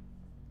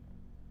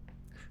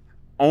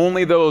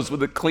 Only those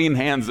with clean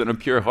hands and a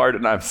pure heart.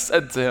 And I've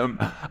said to him,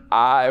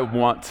 I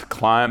want to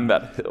climb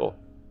that hill.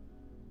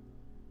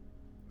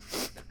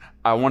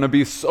 I want to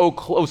be so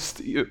close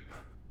to you.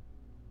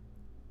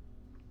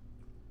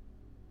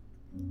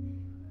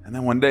 And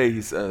then one day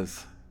he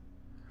says,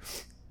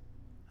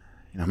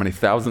 you know how many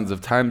thousands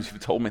of times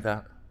you've told me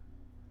that?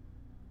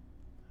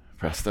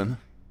 Preston,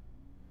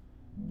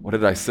 what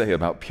did I say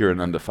about pure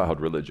and undefiled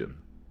religion?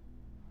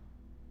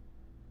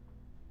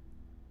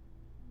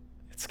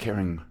 It's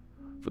caring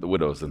for the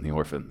widows and the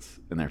orphans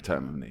in their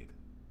time of need.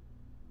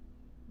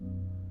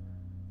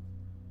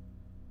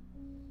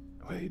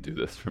 Will you do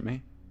this for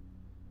me?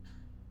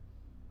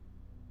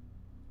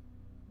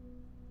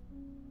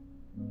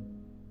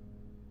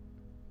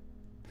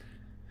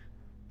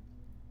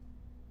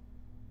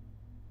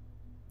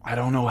 I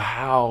don't know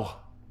how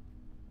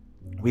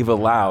we've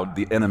allowed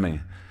the enemy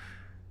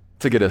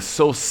to get us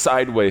so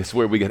sideways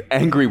where we get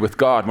angry with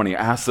God when he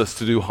asks us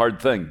to do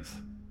hard things.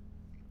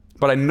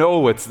 But I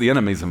know it's the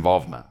enemy's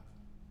involvement.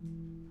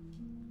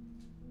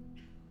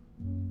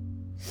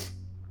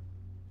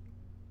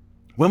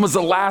 When was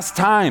the last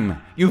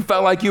time you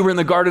felt like you were in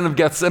the Garden of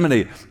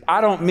Gethsemane?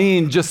 I don't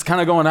mean just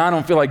kind of going, I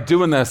don't feel like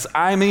doing this.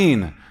 I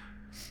mean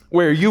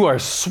where you are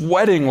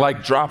sweating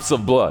like drops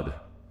of blood.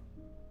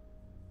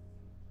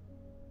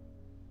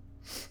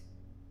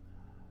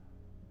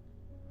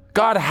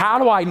 God, how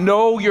do I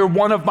know you're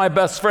one of my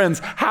best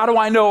friends? How do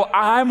I know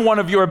I'm one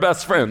of your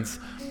best friends?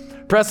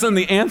 Preston,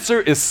 the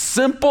answer is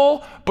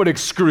simple but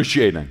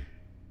excruciating.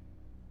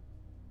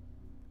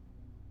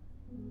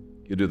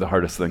 You do the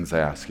hardest things I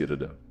ask you to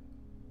do.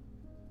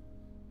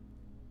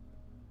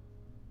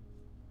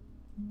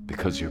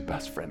 Because your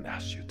best friend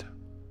asked you to.